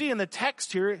you can see in the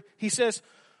text here, he says,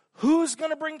 who's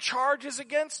going to bring charges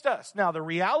against us? Now, the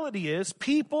reality is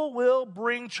people will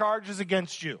bring charges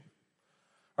against you.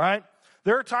 All right?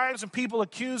 There are times when people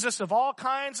accuse us of all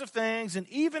kinds of things, and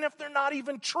even if they're not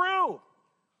even true.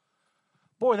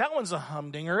 Boy, that one's a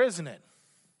humdinger, isn't it?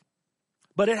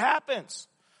 But it happens.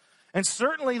 And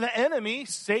certainly the enemy,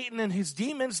 Satan and his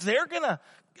demons, they're going to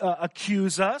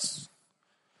accuse us.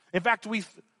 In fact, we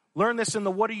learned this in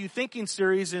the What Are You Thinking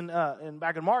series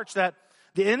back in March, that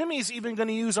the enemy is even going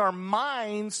to use our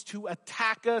minds to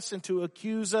attack us and to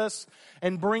accuse us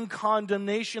and bring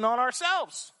condemnation on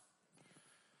ourselves.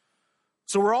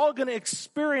 So we're all going to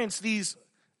experience these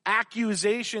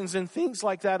accusations and things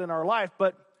like that in our life,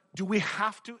 but do we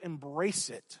have to embrace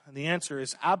it? And the answer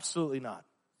is absolutely not.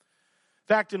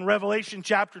 In fact, in Revelation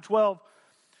chapter 12,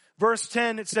 verse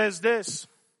 10, it says this.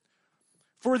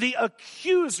 For the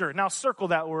accuser, now circle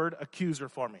that word, accuser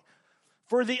for me.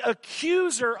 For the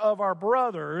accuser of our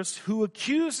brothers, who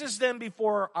accuses them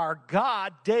before our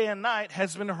God day and night,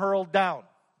 has been hurled down.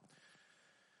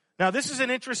 Now, this is an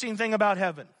interesting thing about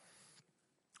heaven.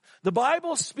 The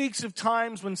Bible speaks of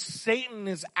times when Satan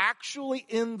is actually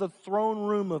in the throne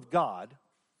room of God,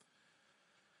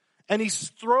 and he's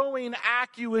throwing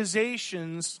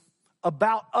accusations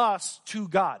about us to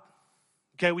God.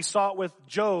 Okay, we saw it with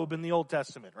Job in the Old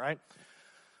Testament, right?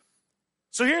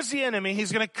 So here's the enemy.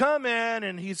 He's going to come in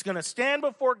and he's going to stand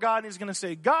before God and he's going to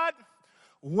say, God,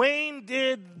 Wayne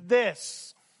did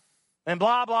this. And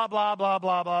blah, blah, blah, blah,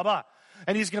 blah, blah, blah.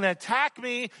 And he's going to attack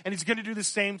me and he's going to do the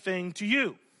same thing to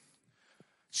you.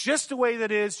 It's just the way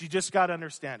that is. You just got to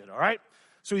understand it, all right?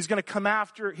 So he's going to come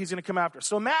after.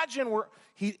 So imagine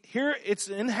here it's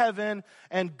in heaven,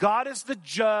 and God is the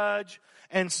judge,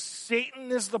 and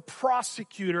Satan is the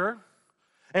prosecutor,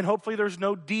 and hopefully there's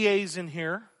no DAs in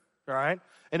here, all right?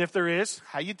 And if there is,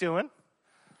 how you doing?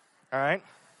 All right.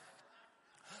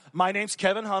 My name's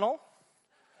Kevin Hunnell.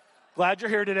 Glad you're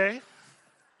here today.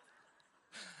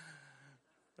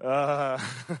 Hi,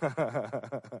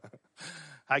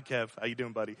 Kev. How you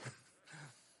doing, buddy?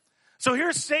 So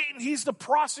here's Satan. He's the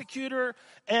prosecutor,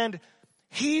 and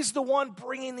he's the one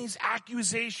bringing these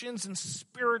accusations and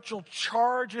spiritual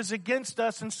charges against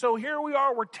us. And so here we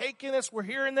are. We're taking this. We're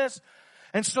hearing this.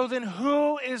 And so then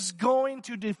who is going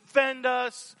to defend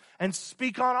us and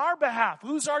speak on our behalf?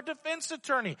 Who's our defense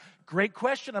attorney? Great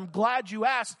question. I'm glad you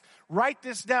asked. Write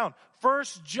this down. 1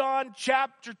 John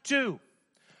chapter 2,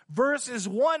 verses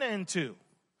 1 and 2.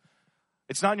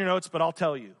 It's not in your notes, but I'll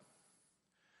tell you.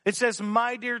 It says,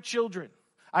 my dear children,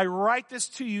 I write this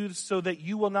to you so that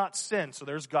you will not sin. So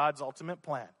there's God's ultimate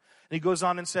plan. And he goes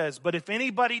on and says, but if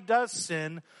anybody does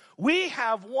sin, we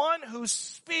have one who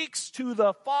speaks to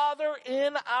the Father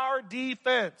in our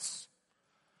defense.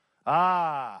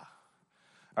 Our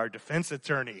defense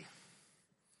attorney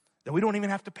that we don't even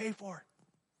have to pay for.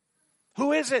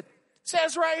 Who is it? It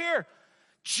says right here,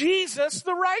 Jesus,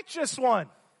 the righteous one.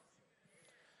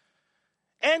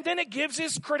 And then it gives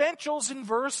his credentials in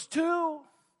verse 2.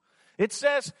 It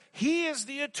says, he is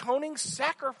the atoning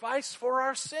sacrifice for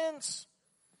our sins.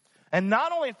 And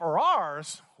not only for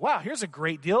ours, wow, here's a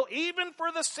great deal, even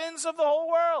for the sins of the whole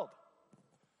world.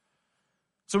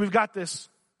 So we've got this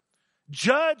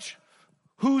judge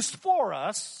who's for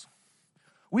us.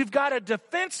 We've got a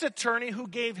defense attorney who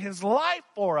gave his life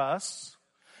for us.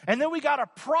 And then we got a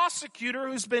prosecutor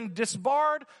who's been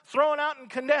disbarred, thrown out, and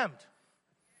condemned.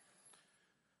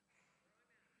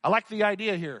 I like the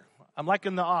idea here. I'm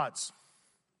liking the odds.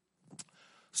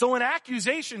 So when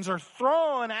accusations are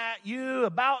thrown at you,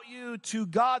 about you, to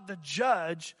God the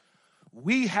judge,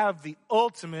 we have the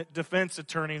ultimate defense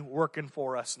attorney working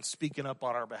for us and speaking up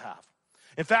on our behalf.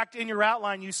 In fact, in your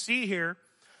outline, you see here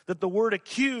that the word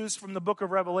accuse from the book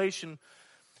of Revelation,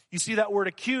 you see that word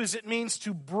accuse, it means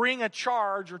to bring a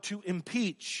charge or to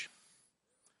impeach.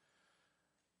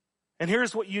 And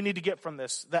here's what you need to get from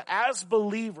this, that as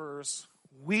believers,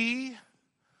 we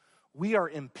are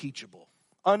impeachable,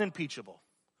 unimpeachable.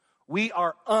 We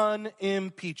are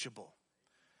unimpeachable.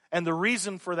 And the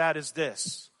reason for that is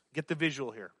this. Get the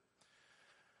visual here.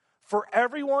 For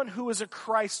everyone who is a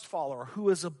Christ follower, who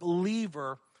is a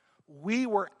believer, we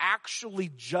were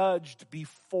actually judged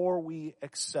before we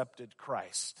accepted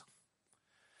Christ.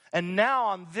 And now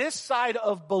on this side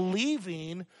of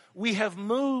believing, we have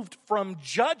moved from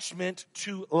judgment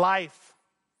to life.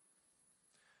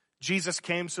 Jesus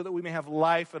came so that we may have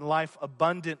life and life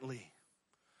abundantly.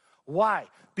 Why?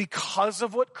 Because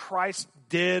of what Christ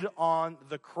did on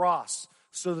the cross.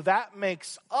 So that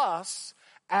makes us,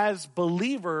 as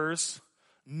believers,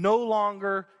 no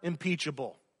longer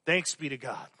impeachable. Thanks be to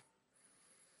God.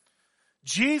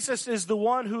 Jesus is the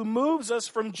one who moves us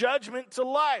from judgment to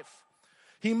life.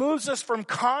 He moves us from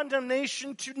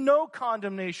condemnation to no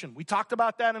condemnation. We talked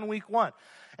about that in week 1.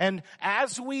 And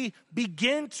as we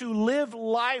begin to live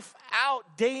life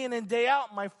out day in and day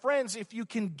out, my friends, if you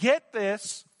can get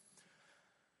this,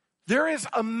 there is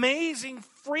amazing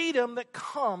freedom that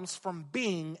comes from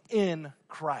being in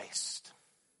Christ.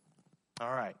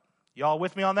 All right. Y'all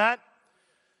with me on that?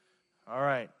 All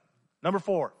right. Number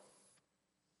 4.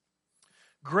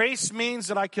 Grace means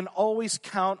that I can always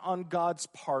count on God's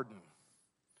pardon.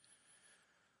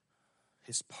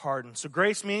 His pardon. So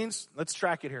grace means, let's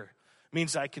track it here,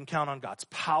 means I can count on God's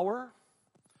power,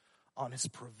 on His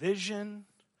provision,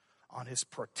 on His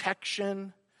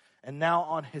protection, and now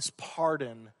on His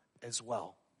pardon as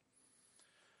well.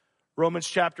 Romans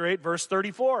chapter 8, verse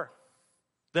 34.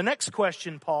 The next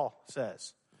question Paul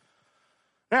says.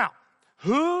 Now,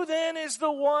 who then is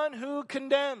the one who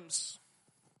condemns?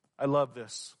 I love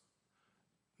this.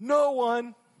 No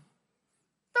one.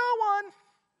 No one.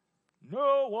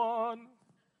 No one.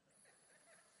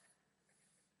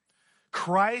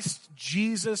 Christ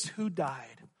Jesus who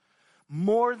died.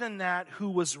 More than that,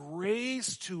 who was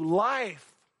raised to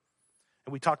life.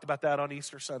 And we talked about that on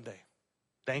Easter Sunday.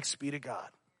 Thanks be to God.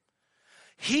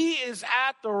 He is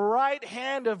at the right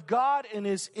hand of God and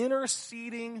is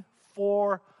interceding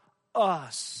for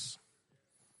us.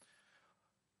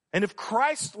 And if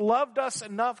Christ loved us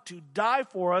enough to die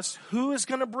for us, who is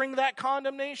going to bring that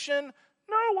condemnation?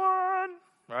 No one.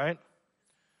 Right?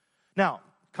 Now,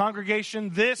 congregation,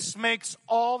 this makes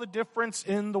all the difference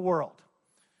in the world.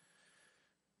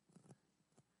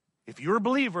 If you're a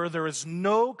believer, there is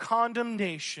no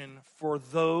condemnation for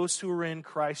those who are in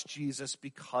Christ Jesus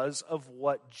because of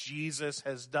what Jesus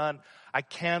has done. I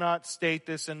cannot state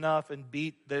this enough and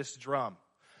beat this drum.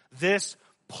 This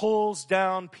pulls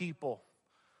down people.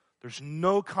 There's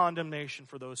no condemnation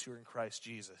for those who are in Christ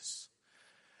Jesus.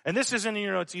 And this isn't in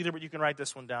your notes either, but you can write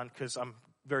this one down because I'm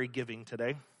very giving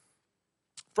today.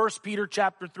 1 Peter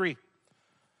chapter 3,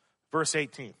 verse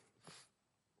 18.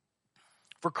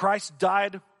 For Christ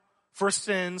died for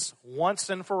sins once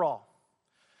and for all.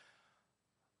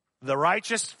 The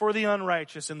righteous for the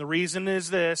unrighteous. And the reason is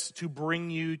this, to bring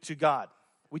you to God.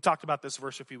 We talked about this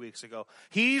verse a few weeks ago.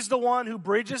 He's the one who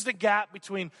bridges the gap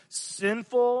between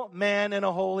sinful man and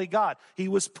a holy God. He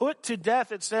was put to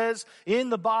death, it says, in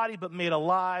the body, but made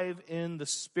alive in the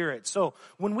spirit. So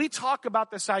when we talk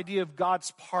about this idea of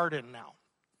God's pardon now,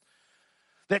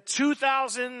 that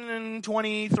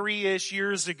 2023-ish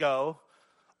years ago,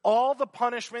 all the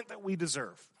punishment that we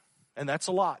deserve, and that's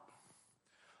a lot,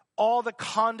 all the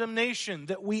condemnation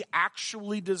that we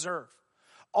actually deserve,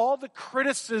 all the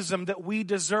criticism that we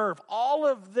deserve, all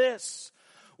of this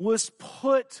was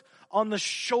put on the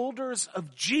shoulders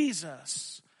of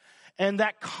Jesus, and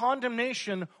that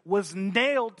condemnation was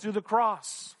nailed to the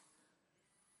cross.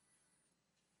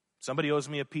 Somebody owes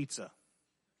me a pizza.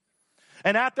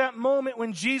 And at that moment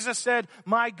when Jesus said,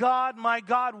 my God,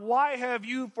 why have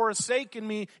you forsaken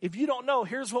me? If you don't know,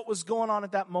 here's what was going on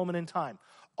at that moment in time.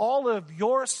 All of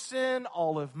your sin,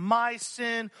 all of my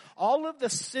sin, all of the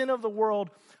sin of the world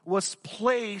was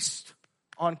placed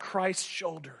on Christ's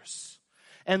shoulders.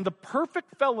 And the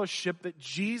perfect fellowship that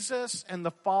Jesus and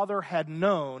the Father had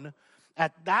known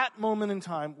at that moment in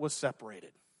time was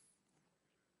separated.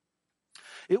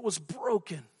 It was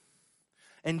broken.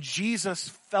 And Jesus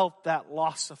felt that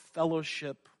loss of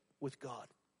fellowship with God.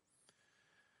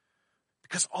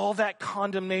 Because all that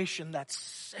condemnation, that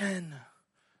sin,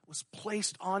 was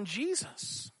placed on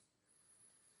Jesus.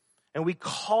 And we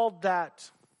called that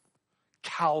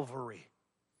Calvary.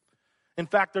 In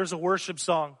fact, there's a worship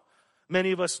song.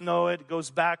 Many of us know it. It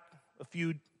goes back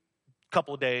a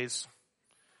couple of days.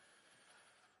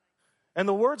 And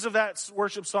the words of that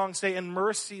worship song say, "And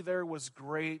mercy there was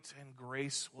great, and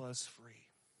grace was free.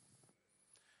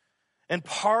 And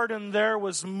pardon there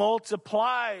was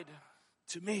multiplied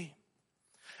to me.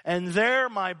 And there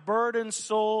my burdened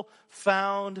soul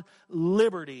found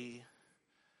liberty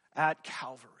at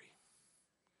Calvary."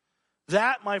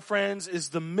 That, my friends, is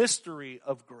the mystery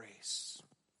of grace.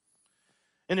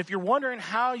 And if you're wondering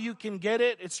how you can get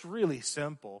it, it's really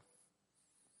simple.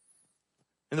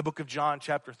 In the book of John,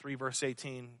 chapter 3, verse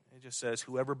 18, it just says,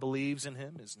 whoever believes in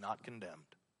him is not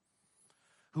condemned.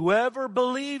 Whoever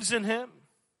believes in him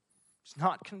is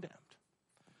not condemned.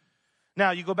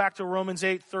 Now, you go back to Romans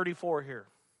 8:34 here.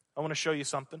 I want to show you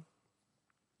something.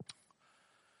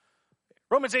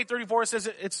 Romans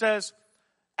 8:34 it says,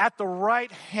 at the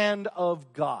right hand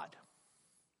of God.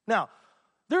 Now,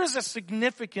 there is a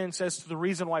significance as to the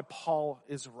reason why Paul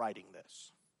is writing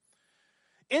this.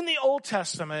 In the Old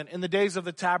Testament, in the days of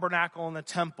the tabernacle and the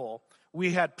temple,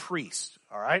 we had priests,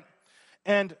 all right?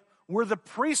 And where the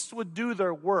priests would do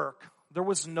their work, there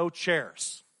was no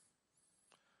chairs.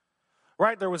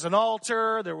 Right? There was an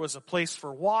altar, there was a place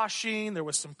for washing, there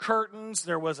was some curtains,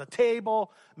 there was a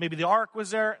table, maybe the ark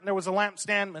was there, and there was a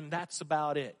lampstand, and that's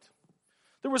about it.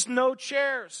 There was no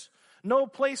chairs, no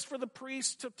place for the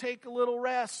priest to take a little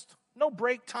rest, no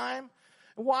break time.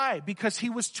 Why? Because he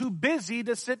was too busy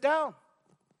to sit down.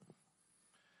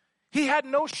 He had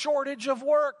no shortage of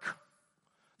work.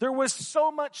 There was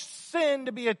so much sin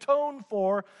to be atoned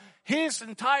for. His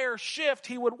entire shift,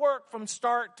 he would work from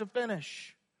start to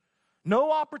finish.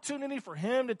 No opportunity for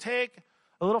him to take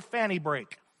a little fanny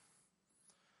break.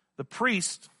 The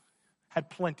priest had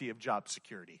plenty of job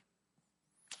security.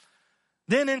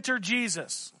 Then enter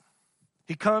Jesus.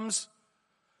 He comes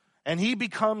and he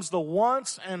becomes the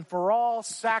once and for all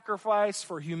sacrifice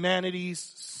for humanity's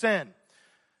sin.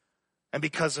 And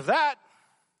because of that,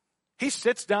 he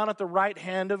sits down at the right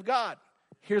hand of God.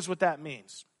 Here's what that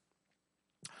means.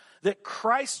 That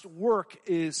Christ's work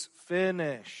is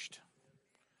finished.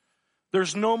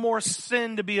 There's no more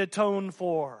sin to be atoned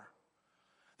for.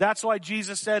 That's why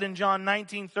Jesus said in John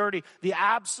 19:30, the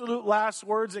absolute last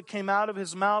words that came out of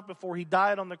his mouth before he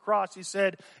died on the cross, he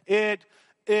said, it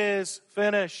is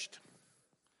finished.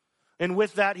 And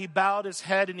with that, he bowed his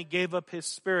head and he gave up his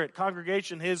spirit.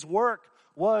 Congregation, his work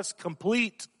was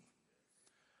complete.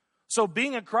 So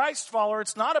being a Christ follower,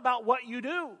 it's not about what you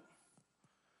do.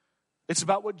 It's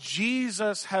about what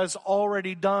Jesus has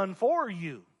already done for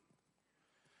you.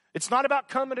 It's not about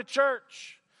coming to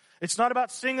church. It's not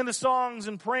about singing the songs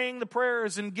and praying the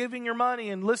prayers and giving your money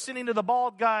and listening to the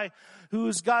bald guy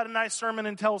who's got a nice sermon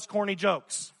and tells corny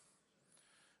jokes.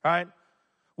 All right?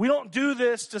 We don't do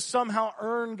this to somehow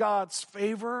earn God's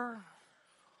favor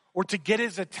or to get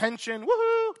his attention.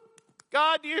 Woohoo!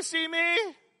 God, do you see me?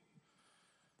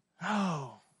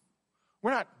 No.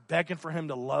 We're not begging for him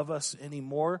to love us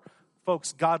anymore.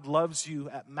 Folks, God loves you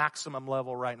at maximum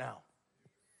level right now.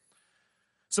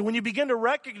 So when you begin to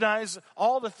recognize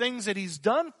all the things that he's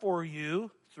done for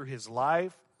you through his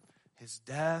life, his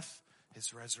death,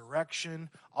 his resurrection,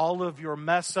 all of your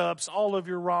mess-ups, all of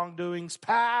your wrongdoings,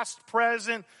 past,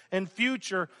 present, and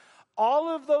future, all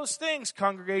of those things,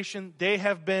 congregation, they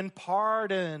have been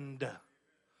pardoned.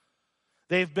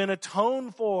 They've been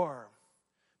atoned for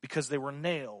because they were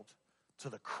nailed to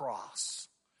the cross.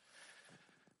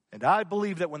 And I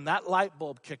believe that when that light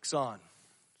bulb kicks on,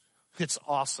 it's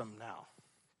awesome now.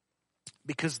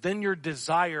 Because then your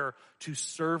desire to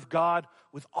serve God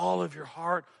with all of your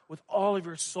heart, with all of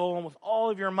your soul, and with all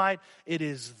of your might, it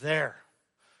is there.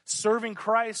 Serving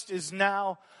Christ is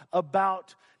now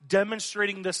about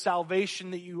demonstrating the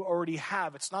salvation that you already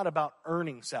have. It's not about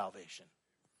earning salvation.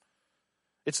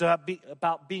 It's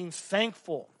about being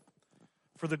thankful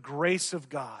for the grace of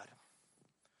God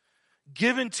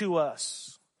given to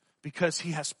us because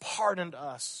he has pardoned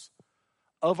us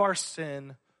of our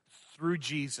sin through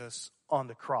Jesus on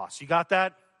the cross. You got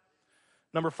that?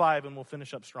 Number 5, and we'll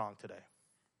finish up strong today.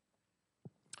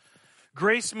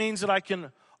 Grace means that I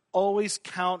can always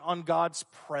count on God's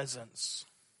presence.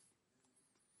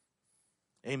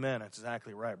 Amen. That's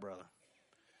exactly right, brother.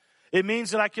 It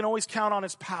means that I can always count on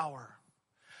His power.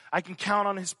 I can count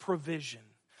on His provision.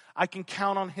 I can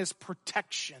count on His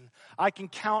protection. I can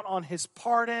count on His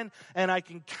pardon, and I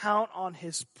can count on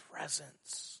His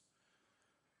presence.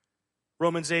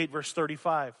 Romans 8, verse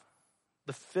 35,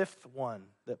 the 5th one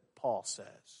that Paul says,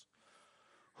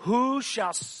 who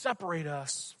shall separate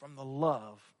us from the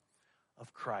love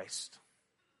of Christ?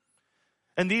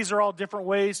 And these are all different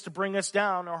ways to bring us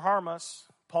down or harm us.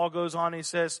 Paul goes on, he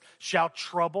says, shall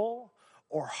trouble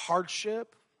or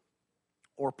hardship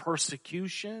or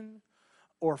persecution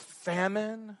or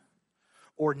famine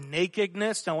or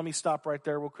nakedness. Now let me stop right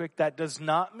there real quick. That does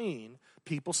not mean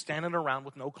people standing around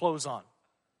with no clothes on.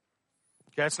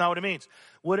 Okay, that's not what it means.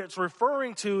 What it's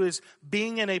referring to is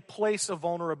being in a place of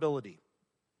vulnerability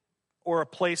or a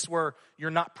place where you're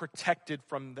not protected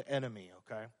from the enemy,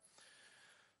 okay?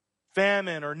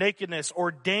 Famine or nakedness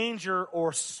or danger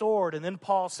or sword. And then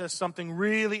Paul says something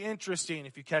really interesting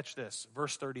if you catch this.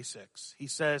 Verse 36. He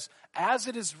says, as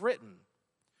it is written,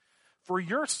 for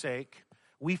your sake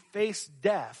we face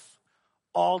death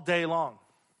all day long.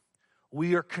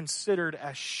 We are considered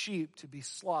as sheep to be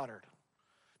slaughtered.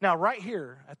 Now, right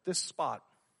here at this spot,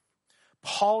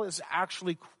 Paul is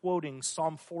actually quoting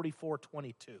Psalm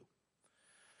 44:22.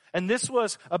 And this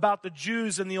was about the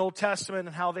Jews in the Old Testament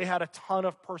and how they had a ton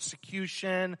of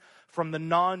persecution from the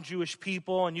non-Jewish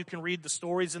people. And you can read the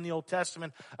stories in the Old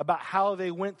Testament about how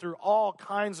they went through all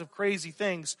kinds of crazy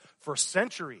things for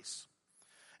centuries.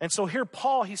 And so here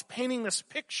Paul, he's painting this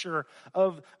picture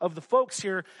of the folks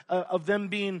here, of them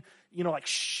being, like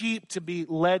sheep to be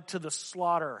led to the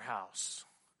slaughterhouse.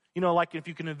 Like if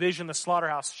you can envision the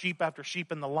slaughterhouse, sheep after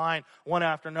sheep in the line, one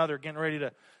after another, getting ready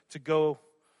to go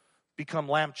become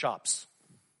lamb chops.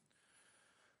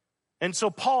 And so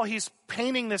Paul, he's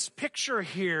painting this picture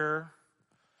here,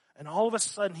 and all of a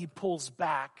sudden he pulls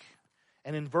back,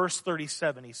 and in verse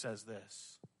 37 he says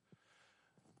this.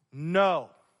 No.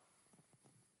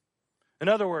 In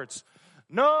other words,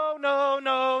 no, no,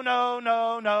 no, no,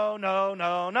 no, no, no,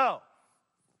 no, no.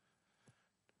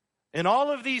 In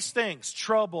all of these things,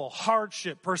 trouble,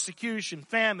 hardship, persecution,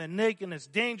 famine, nakedness,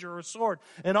 danger, or sword,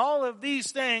 in all of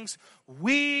these things,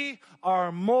 we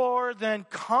are more than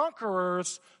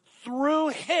conquerors through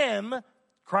Him,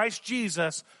 Christ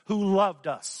Jesus, who loved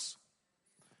us.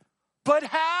 But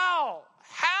how?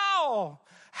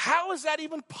 How is that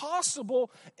even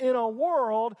possible in a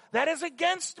world that is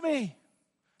against me?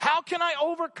 How can I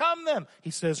overcome them?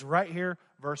 He says right here,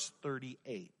 verse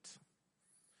 38.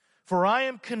 For I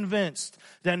am convinced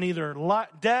that neither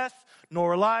death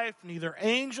nor life, neither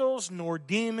angels nor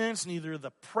demons, neither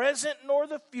the present nor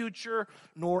the future,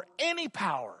 nor any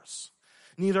powers,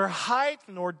 neither height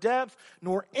nor depth,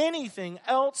 nor anything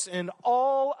else in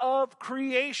all of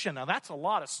creation. Now that's a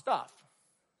lot of stuff.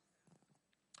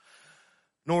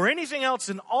 Nor anything else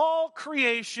in all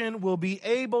creation will be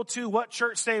able to, what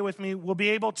church say with me, will be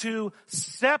able to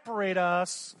separate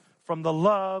us from the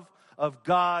love of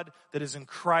God that is in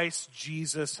Christ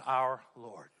Jesus our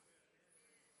Lord.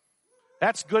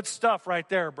 That's good stuff right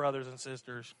there, brothers and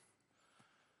sisters.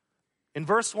 In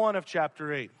verse 1 of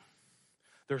chapter 8,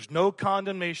 there's no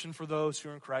condemnation for those who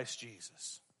are in Christ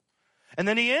Jesus. And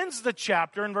then he ends the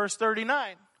chapter in verse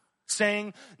 39,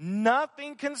 saying,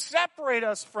 nothing can separate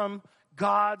us from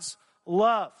God's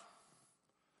love.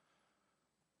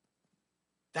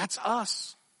 That's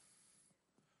us.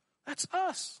 That's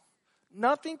us.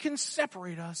 Nothing can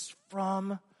separate us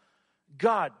from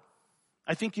God.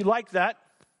 I think you like that.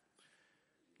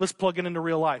 Let's plug it into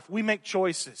real life. We make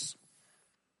choices.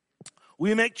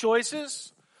 We make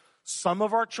choices. Some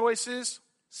of our choices,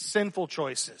 sinful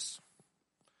choices.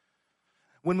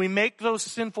 When we make those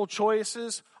sinful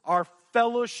choices, our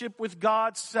fellowship with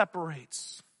God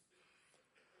separates.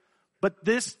 But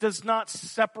this does not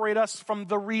separate us from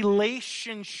the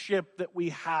relationship that we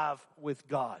have with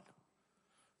God.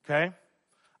 Okay?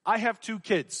 I have 2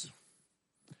 kids.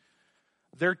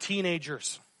 They're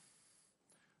teenagers.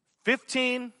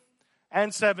 15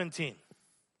 and 17.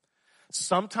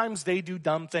 Sometimes they do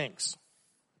dumb things.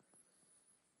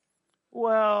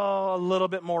 Well, a little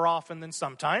bit more often than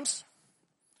sometimes.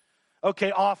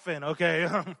 Okay, often, okay.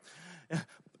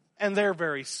 And they're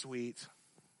very sweet.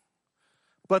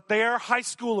 But they are high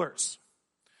schoolers.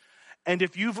 And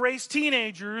if you've raised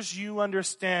teenagers, you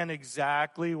understand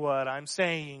exactly what I'm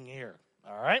saying here.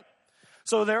 All right?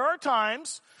 So there are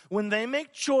times when they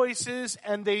make choices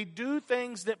and they do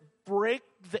things that break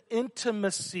the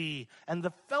intimacy and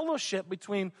the fellowship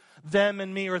between them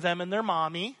and me or them and their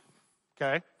mommy.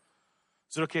 Okay?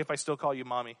 Is it okay if I still call you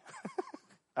mommy?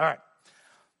 All right.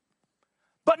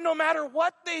 But no matter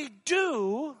what they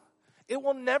do, it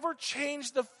will never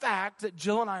change the fact that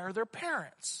Jill and I are their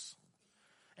parents.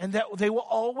 And that they will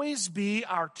always be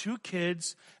our two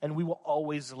kids, and we will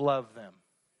always love them.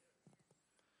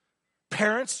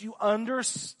 Parents, you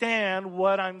understand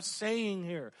what I'm saying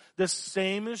here. The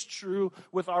same is true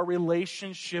with our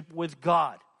relationship with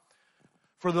God.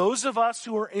 For those of us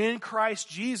who are in Christ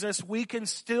Jesus, we can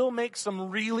still make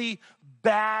some really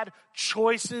bad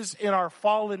choices in our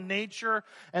fallen nature,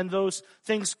 and those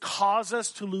things cause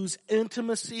us to lose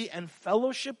intimacy and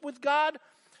fellowship with God,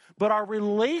 but our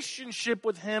relationship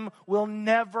with Him will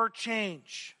never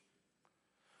change.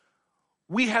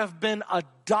 We have been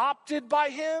adopted by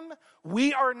Him.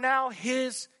 We are now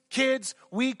His kids.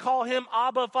 We call Him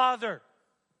Abba, Father.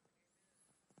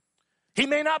 He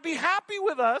may not be happy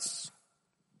with us.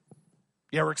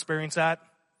 You ever experience that?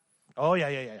 Oh,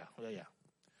 yeah.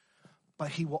 But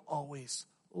He will always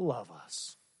love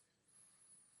us.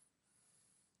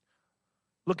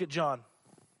 Look at John.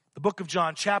 The book of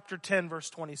John, chapter 10, verse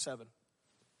 27.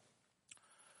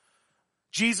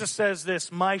 Jesus says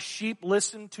this, "My sheep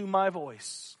listen to my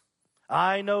voice.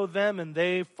 I know them and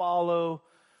they follow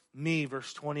me."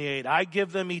 Verse 28, "I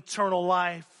give them eternal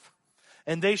life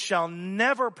and they shall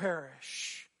never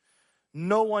perish.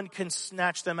 No one can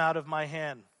snatch them out of my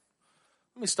hand."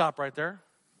 Let me stop right there.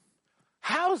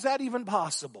 How is that even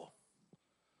possible?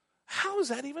 How is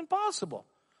that even possible?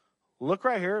 Look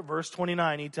right here at verse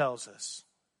 29, He tells us.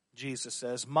 Jesus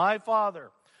says, "My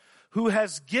Father, who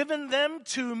has given them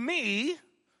to me,"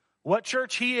 what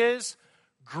church? He is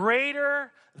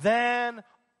greater than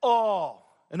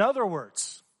all. In other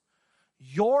words,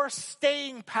 your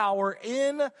staying power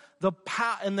in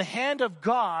the hand of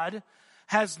God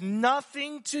has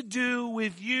nothing to do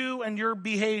with you and your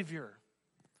behavior.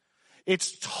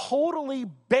 It's totally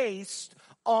based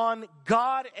on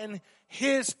God and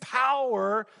His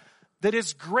power that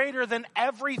is greater than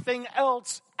everything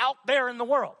else out there in the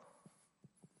world.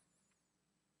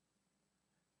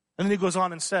 And then He goes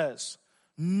on and says,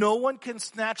 "No one can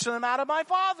snatch them out of my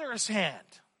Father's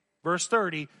hand." Verse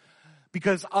 30,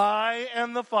 "Because I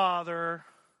and the Father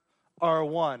are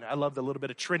one." I love the little bit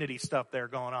of Trinity stuff there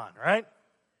going on, right?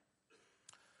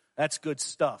 That's good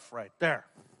stuff right there.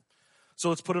 So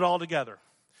let's put it all together.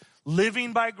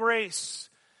 Living by grace.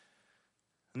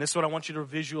 And this is what I want you to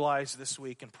visualize this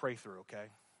week and pray through,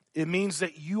 okay? It means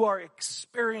that you are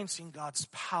experiencing God's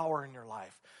power in your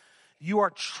life. You are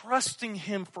trusting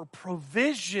Him for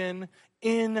provision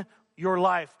in your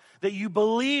life. That you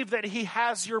believe that He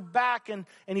has your back and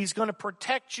He's going to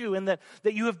protect you, and that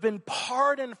you have been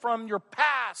pardoned from your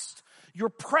past, your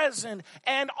present,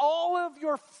 and all of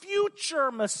your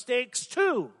future mistakes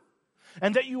too.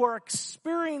 And that you are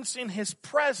experiencing His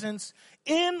presence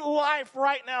in life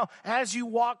right now as you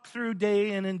walk through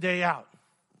day in and day out.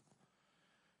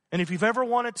 And if you've ever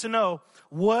wanted to know,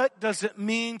 what does it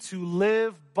mean to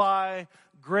live by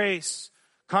grace?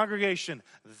 Congregation,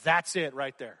 that's it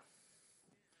right there.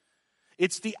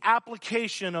 It's the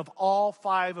application of all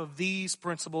 5 of these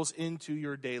principles into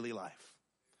your daily life.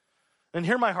 And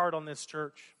hear my heart on this,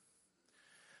 church.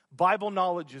 Bible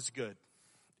knowledge is good.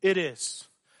 It is.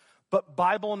 But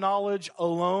Bible knowledge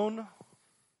alone,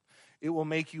 it will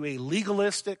make you a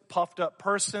legalistic, puffed up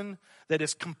person that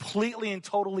is completely and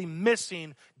totally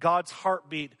missing God's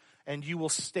heartbeat, and you will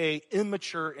stay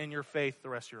immature in your faith the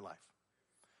rest of your life.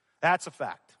 That's a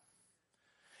fact.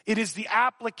 It is the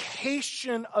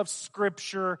application of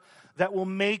Scripture that will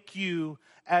make you,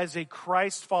 as a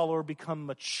Christ follower, become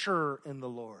mature in the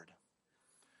Lord.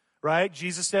 Right?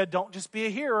 Jesus said, don't just be a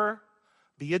hearer,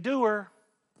 be a doer.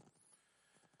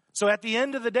 So at the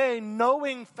end of the day,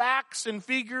 knowing facts and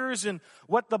figures and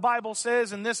what the Bible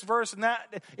says in this verse and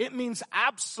that, it means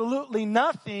absolutely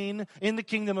nothing in the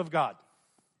kingdom of God.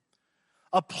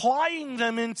 Applying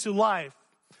them into life,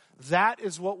 that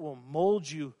is what will mold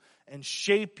you and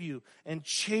shape you and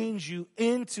change you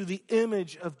into the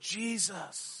image of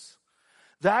Jesus.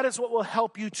 That is what will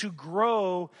help you to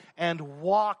grow and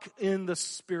walk in the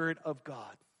Spirit of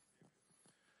God.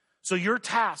 So your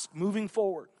task moving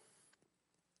forward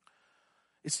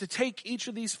is to take each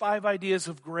of these 5 ideas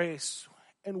of grace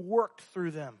and work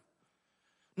through them.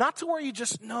 Not to where you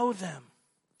just know them,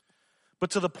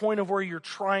 but to the point of where you're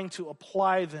trying to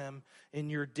apply them in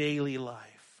your daily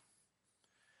life.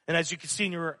 And as you can see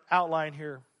in your outline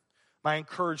here, my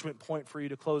encouragement point for you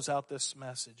to close out this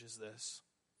message is this.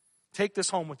 Take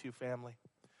this home with you, family.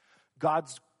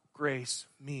 God's grace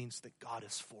means that God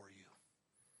is for you.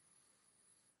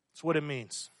 That's what it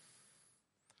means.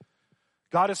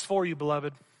 God is for you,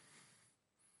 beloved.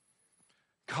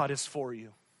 God is for you.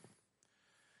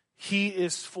 He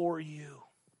is for you.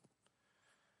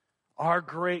 Our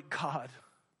great God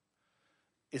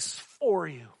is for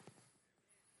you.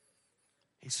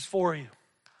 He's for you.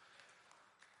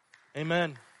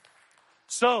 Amen.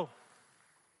 So,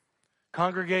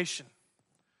 congregation,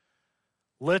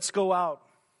 let's go out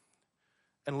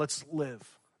and let's live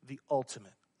the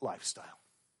ultimate lifestyle.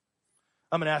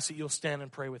 I'm going to ask that you'll stand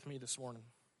and pray with me this morning.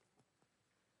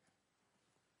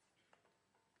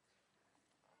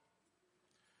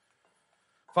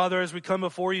 Father, as we come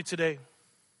before you today,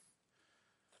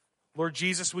 Lord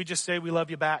Jesus, we just say we love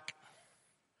you back.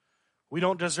 We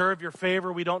don't deserve your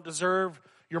favor. We don't deserve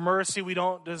your mercy. We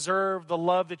don't deserve the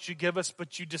love that you give us,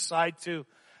 but you decide to,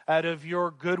 out of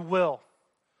your goodwill,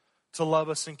 to love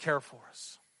us and care for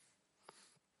us.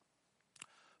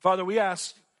 Father, we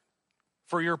ask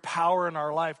for your power in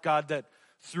our life, God, that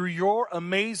through your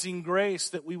amazing grace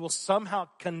that we will somehow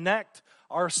connect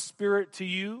our spirit to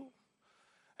you.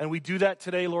 And we do that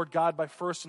today, Lord God, by first